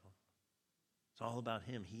eye problem. It's all about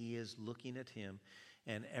him. He is looking at him,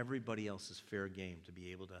 and everybody else is fair game to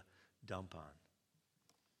be able to dump on.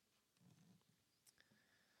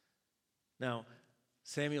 Now,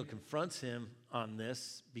 Samuel confronts him on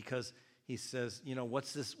this because he says, you know,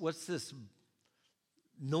 what's this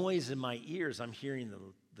noise in my ears? I'm hearing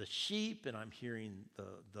the sheep, and I'm hearing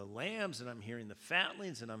the lambs, and I'm hearing the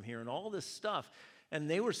fatlings, and I'm hearing all this stuff, and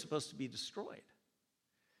they were supposed to be destroyed.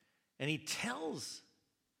 And he tells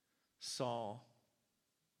Saul,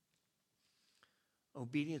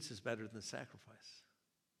 obedience is better than sacrifice.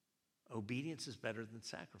 Obedience is better than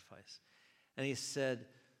sacrifice. And he said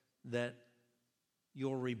that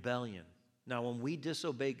your rebellion. Now, when we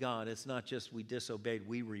disobey God, it's not just we disobeyed,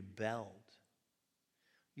 we rebelled.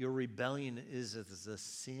 Your rebellion is the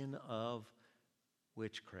sin of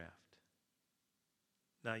witchcraft.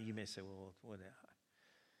 Now, you may say, well, what?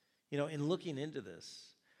 You know, in looking into this,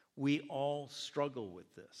 we all struggle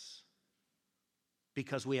with this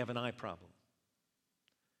because we have an eye problem.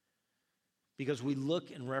 Because we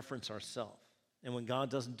look and reference ourselves. And when God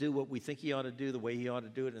doesn't do what we think he ought to do, the way he ought to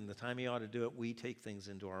do it, and the time he ought to do it, we take things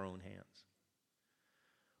into our own hands.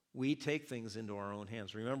 We take things into our own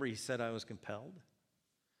hands. Remember, he said, I was compelled.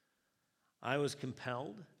 I was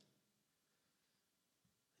compelled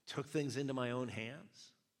took things into my own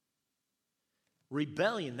hands.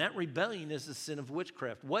 Rebellion, that rebellion is the sin of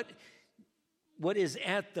witchcraft. What is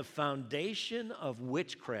at the foundation of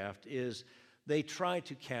witchcraft is they try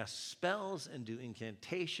to cast spells and do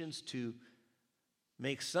incantations to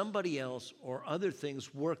make somebody else or other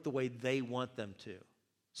things work the way they want them to.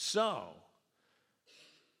 So,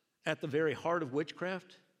 at the very heart of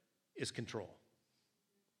witchcraft is control.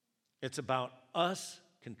 It's about us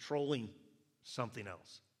controlling something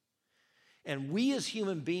else. And we as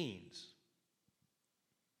human beings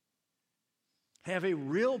have a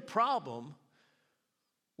real problem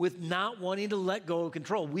with not wanting to let go of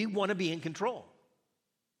control. We want to be in control.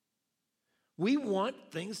 We want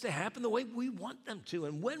things to happen the way we want them to,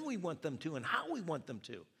 and when we want them to, and how we want them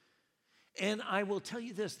to. And I will tell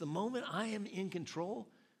you this, the moment I am in control,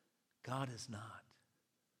 God is not.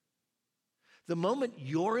 The moment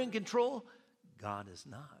you're in control, God is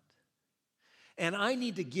not. And I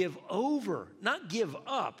need to give over, not give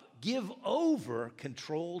up, give over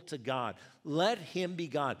control to God. Let him be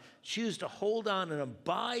God. Choose to hold on and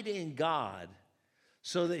abide in God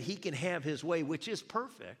so that he can have his way, which is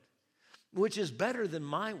perfect, which is better than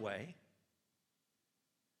my way,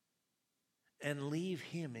 and leave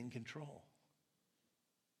him in control.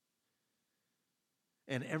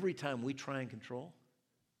 And every time we try and control,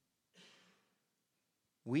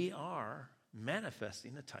 we are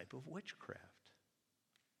manifesting a type of witchcraft.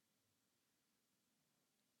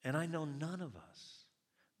 And I know none of us,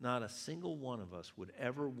 not a single one of us, would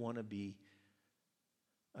ever want to be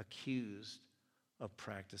accused of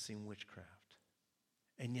practicing witchcraft.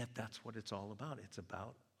 And yet that's what it's all about. It's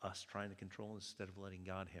about us trying to control instead of letting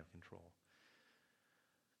God have control.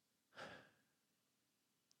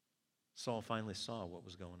 Saul finally saw what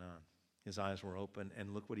was going on. His eyes were open,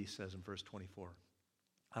 and look what he says in verse 24.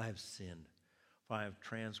 I have sinned, for I have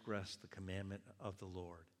transgressed the commandment of the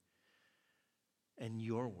Lord and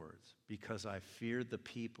your words, because I feared the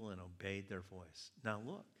people and obeyed their voice. Now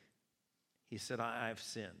look, he said, I've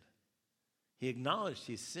sinned. He acknowledged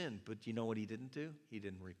he sinned, but you know what he didn't do? He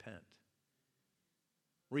didn't repent.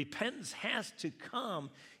 Repentance has to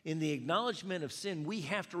come in the acknowledgement of sin. We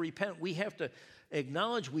have to repent. We have to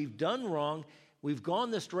acknowledge we've done wrong. We've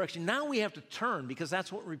gone this direction. Now we have to turn, because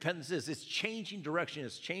that's what repentance is. It's changing direction.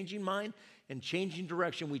 It's changing mind and changing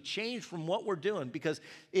direction. We change from what we're doing, because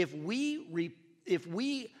if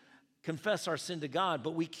we confess our sin to God,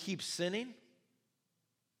 but we keep sinning,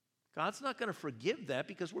 God's not going to forgive that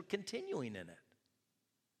because we're continuing in it.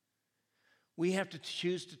 We have to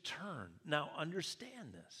choose to turn. Now,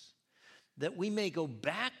 understand this, that we may go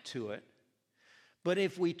back to it, but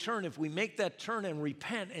if we make that turn and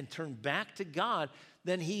repent and turn back to God,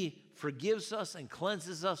 then he forgives us and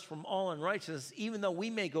cleanses us from all unrighteousness, even though we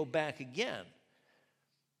may go back again.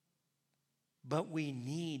 But we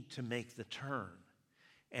need to make the turn.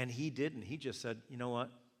 And he didn't. He just said, you know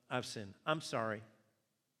what? I've sinned. I'm sorry.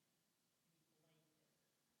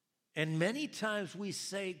 And many times we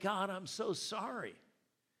say, God, I'm so sorry.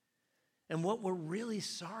 And what we're really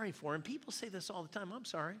sorry for, and people say this all the time, I'm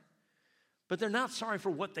sorry. But they're not sorry for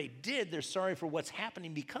what they did. They're sorry for what's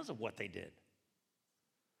happening because of what they did.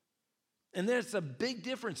 And there's a big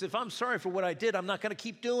difference. If I'm sorry for what I did, I'm not going to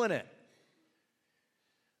keep doing it.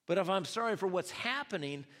 But if I'm sorry for what's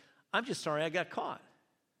happening, I'm just sorry I got caught.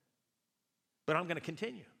 But I'm going to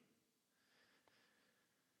continue.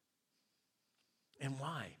 And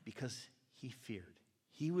why? Because he feared.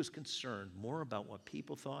 He was concerned more about what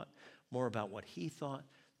people thought, more about what he thought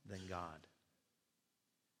than God.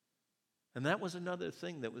 And that was another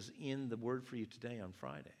thing that was in the word for you today on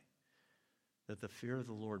Friday, that the fear of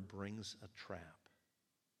the Lord brings a trap.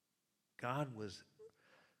 God was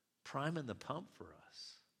priming the pump for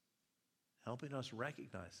us, helping us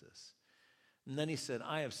recognize this. And then he said,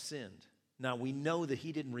 I have sinned. Now we know that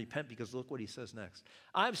he didn't repent, because look what he says next.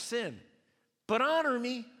 I've sinned, but honor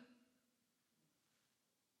me.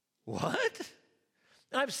 What?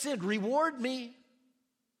 I've sinned, reward me.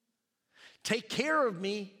 Take care of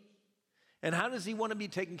me. And how does he want to be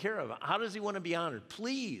taken care of? How does he want to be honored?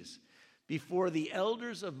 Please, before the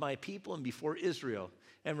elders of my people and before Israel,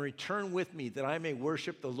 and return with me that I may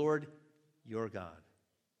worship the Lord your God.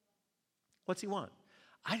 What's he want?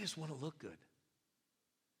 I just want to look good.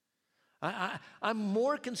 I'm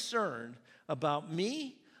more concerned about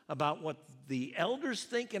me, about what the elders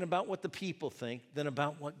think, and about what the people think than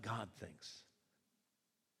about what God thinks.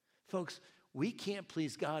 Folks, we can't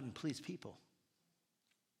please God and please people.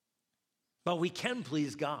 But we can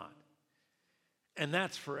please God. And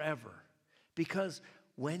that's forever. Because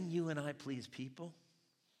when you and I please people,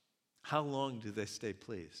 how long do they stay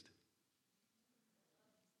pleased?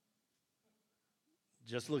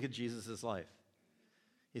 Just look at Jesus' life.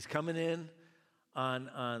 He's coming in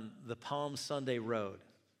on the Palm Sunday road.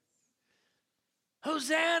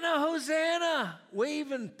 Hosanna, Hosanna,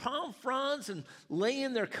 waving palm fronds and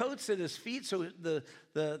laying their coats at his feet so the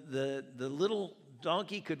little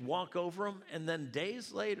donkey could walk over him. And then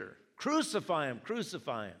days later, crucify him,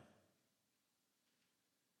 crucify him.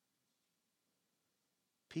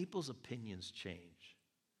 People's opinions change.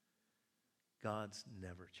 God's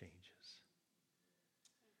never changes.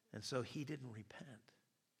 And so he didn't repent.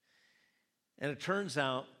 And it turns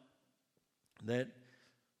out that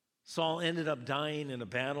Saul ended up dying in a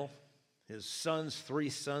battle. His sons, 3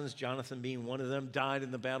 sons, Jonathan being one of them, died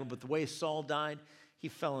in the battle. But the way Saul died, he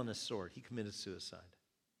fell on his sword. He committed suicide.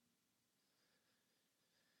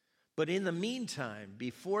 But in the meantime,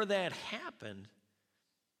 before that happened,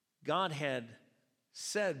 God had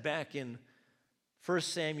said back in 1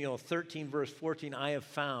 Samuel 13, verse 14, I have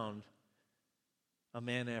found a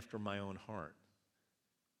man after my own heart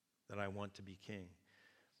that I want to be king.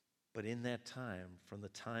 But in that time, from the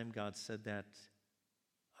time God said that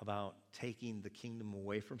about taking the kingdom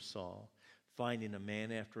away from Saul, finding a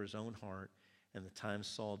man after his own heart, and the time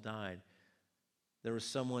Saul died, there was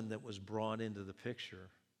someone that was brought into the picture.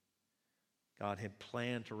 God had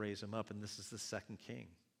planned to raise him up, and this is the second king.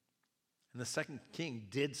 And the second king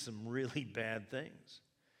did some really bad things.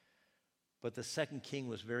 But the second king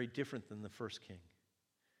was very different than the first king,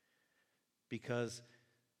 because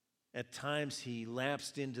at times he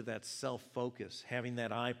lapsed into that self-focus, having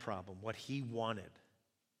that eye problem, what he wanted,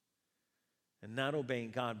 and not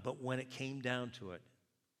obeying God. But when it came down to it,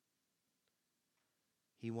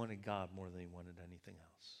 he wanted God more than he wanted anything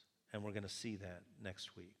else. And we're going to see that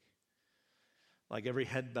next week. Like every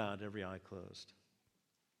head bowed, every eye closed.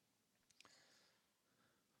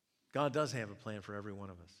 God does have a plan for every one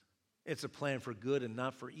of us. It's a plan for good and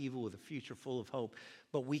not for evil, with a future full of hope.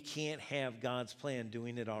 But we can't have God's plan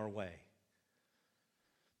doing it our way.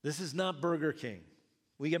 This is not Burger King.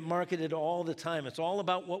 We get marketed all the time. It's all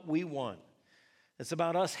about what we want. It's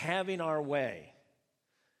about us having our way.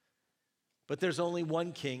 But there's only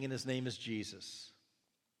one king, and his name is Jesus.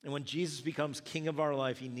 And when Jesus becomes king of our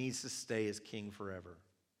life, he needs to stay as king forever.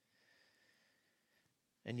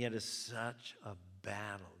 And yet it's such a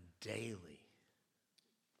battle daily,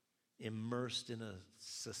 immersed in a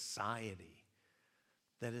society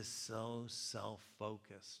that is so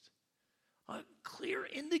self-focused. A clear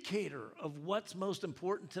indicator of what's most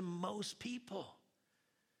important to most people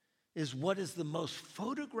is what is the most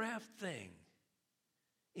photographed thing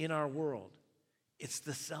in our world. It's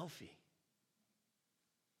the selfie.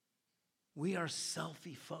 We are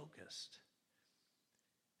selfie-focused.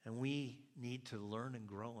 And we need to learn and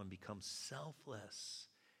grow and become selfless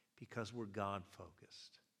because we're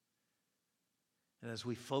God-focused. And as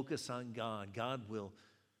we focus on God, God will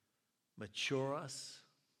mature us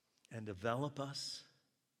and develop us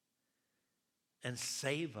and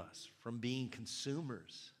save us from being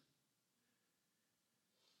consumers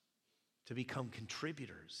to become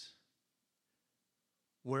contributors,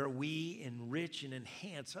 where we enrich and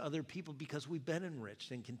enhance other people because we've been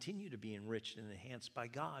enriched and continue to be enriched and enhanced by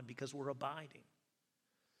God because we're abiding.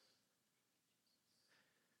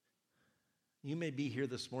 You may be here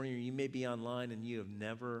this morning, or you may be online, and you have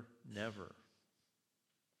never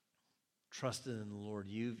trusted in the Lord.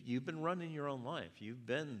 You've been running your own life. You've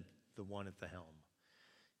been the one at the helm.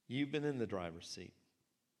 You've been in the driver's seat.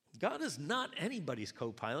 God is not anybody's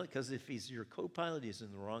co-pilot, because if he's your co-pilot, he's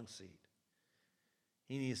in the wrong seat.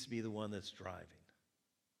 He needs to be the one that's driving,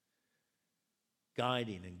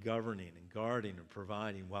 guiding and governing and guarding and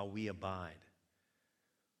providing while we abide.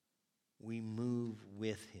 We move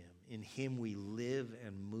with him. In him we live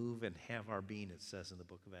and move and have our being, it says in the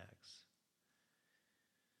book of Acts.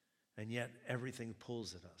 And yet everything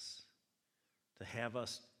pulls at us to have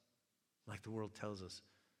us, like the world tells us,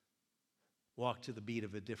 walk to the beat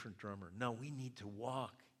of a different drummer. No, we need to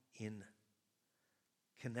walk in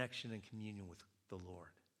connection and communion with the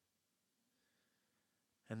Lord.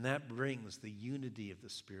 And that brings the unity of the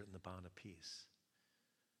Spirit and the bond of peace.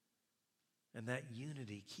 And that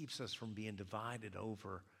unity keeps us from being divided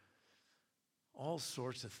over all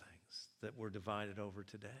sorts of things that we're divided over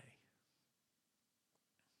today.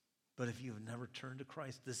 But if you have never turned to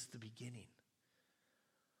Christ, this is the beginning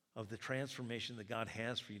of the transformation that God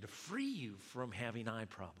has for you, to free you from having eye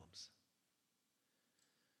problems,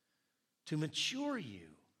 to mature you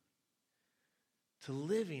to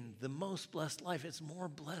living the most blessed life. It's more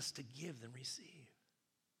blessed to give than receive.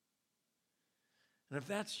 And if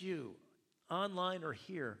that's you, online or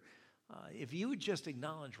here, if you would just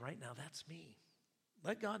acknowledge right now, that's me.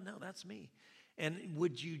 Let God know that's me. And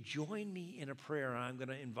would you join me in a prayer? I'm going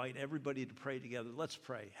to invite everybody to pray together. Let's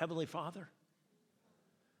pray. Heavenly Father,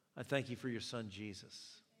 I thank you for your son,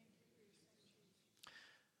 Jesus,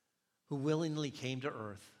 who willingly came to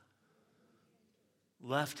earth,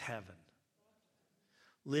 left heaven,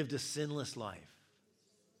 lived a sinless life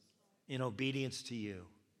in obedience to you,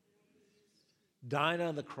 died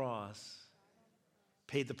on the cross,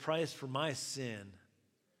 paid the price for my sin,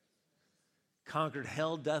 conquered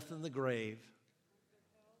hell, death, and the grave,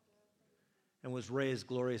 and was raised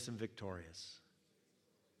glorious and victorious.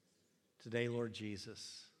 Today, Lord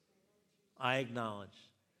Jesus, I acknowledge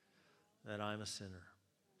that I'm a sinner.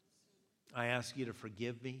 I ask you to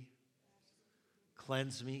forgive me,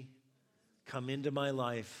 cleanse me, come into my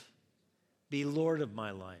life, be Lord of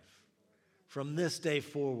my life. From this day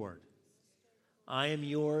forward, I am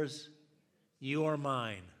yours, you are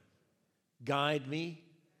mine. Guide me,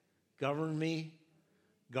 govern me,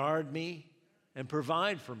 guard me, and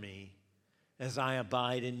provide for me as I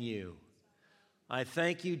abide in you. I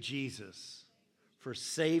thank you, Jesus, for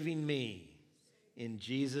saving me. In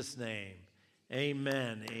Jesus' name,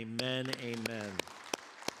 amen, amen, amen.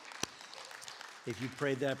 If you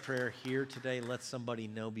prayed that prayer here today, let somebody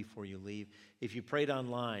know before you leave. If you prayed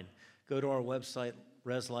online, go to our website,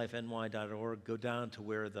 reslifeny.org. Go down to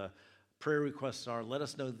where the prayer requests are. Let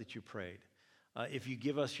us know that you prayed. If you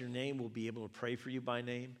give us your name, we'll be able to pray for you by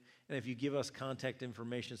name. And if you give us contact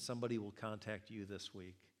information, somebody will contact you this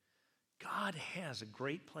week. God has a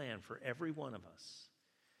great plan for every one of us.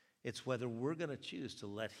 It's whether we're going to choose to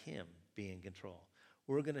let him be in control.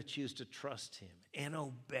 We're going to choose to trust him and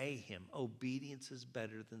obey him. Obedience is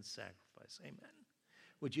better than sacrifice. Amen.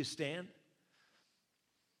 Would you stand?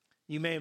 You may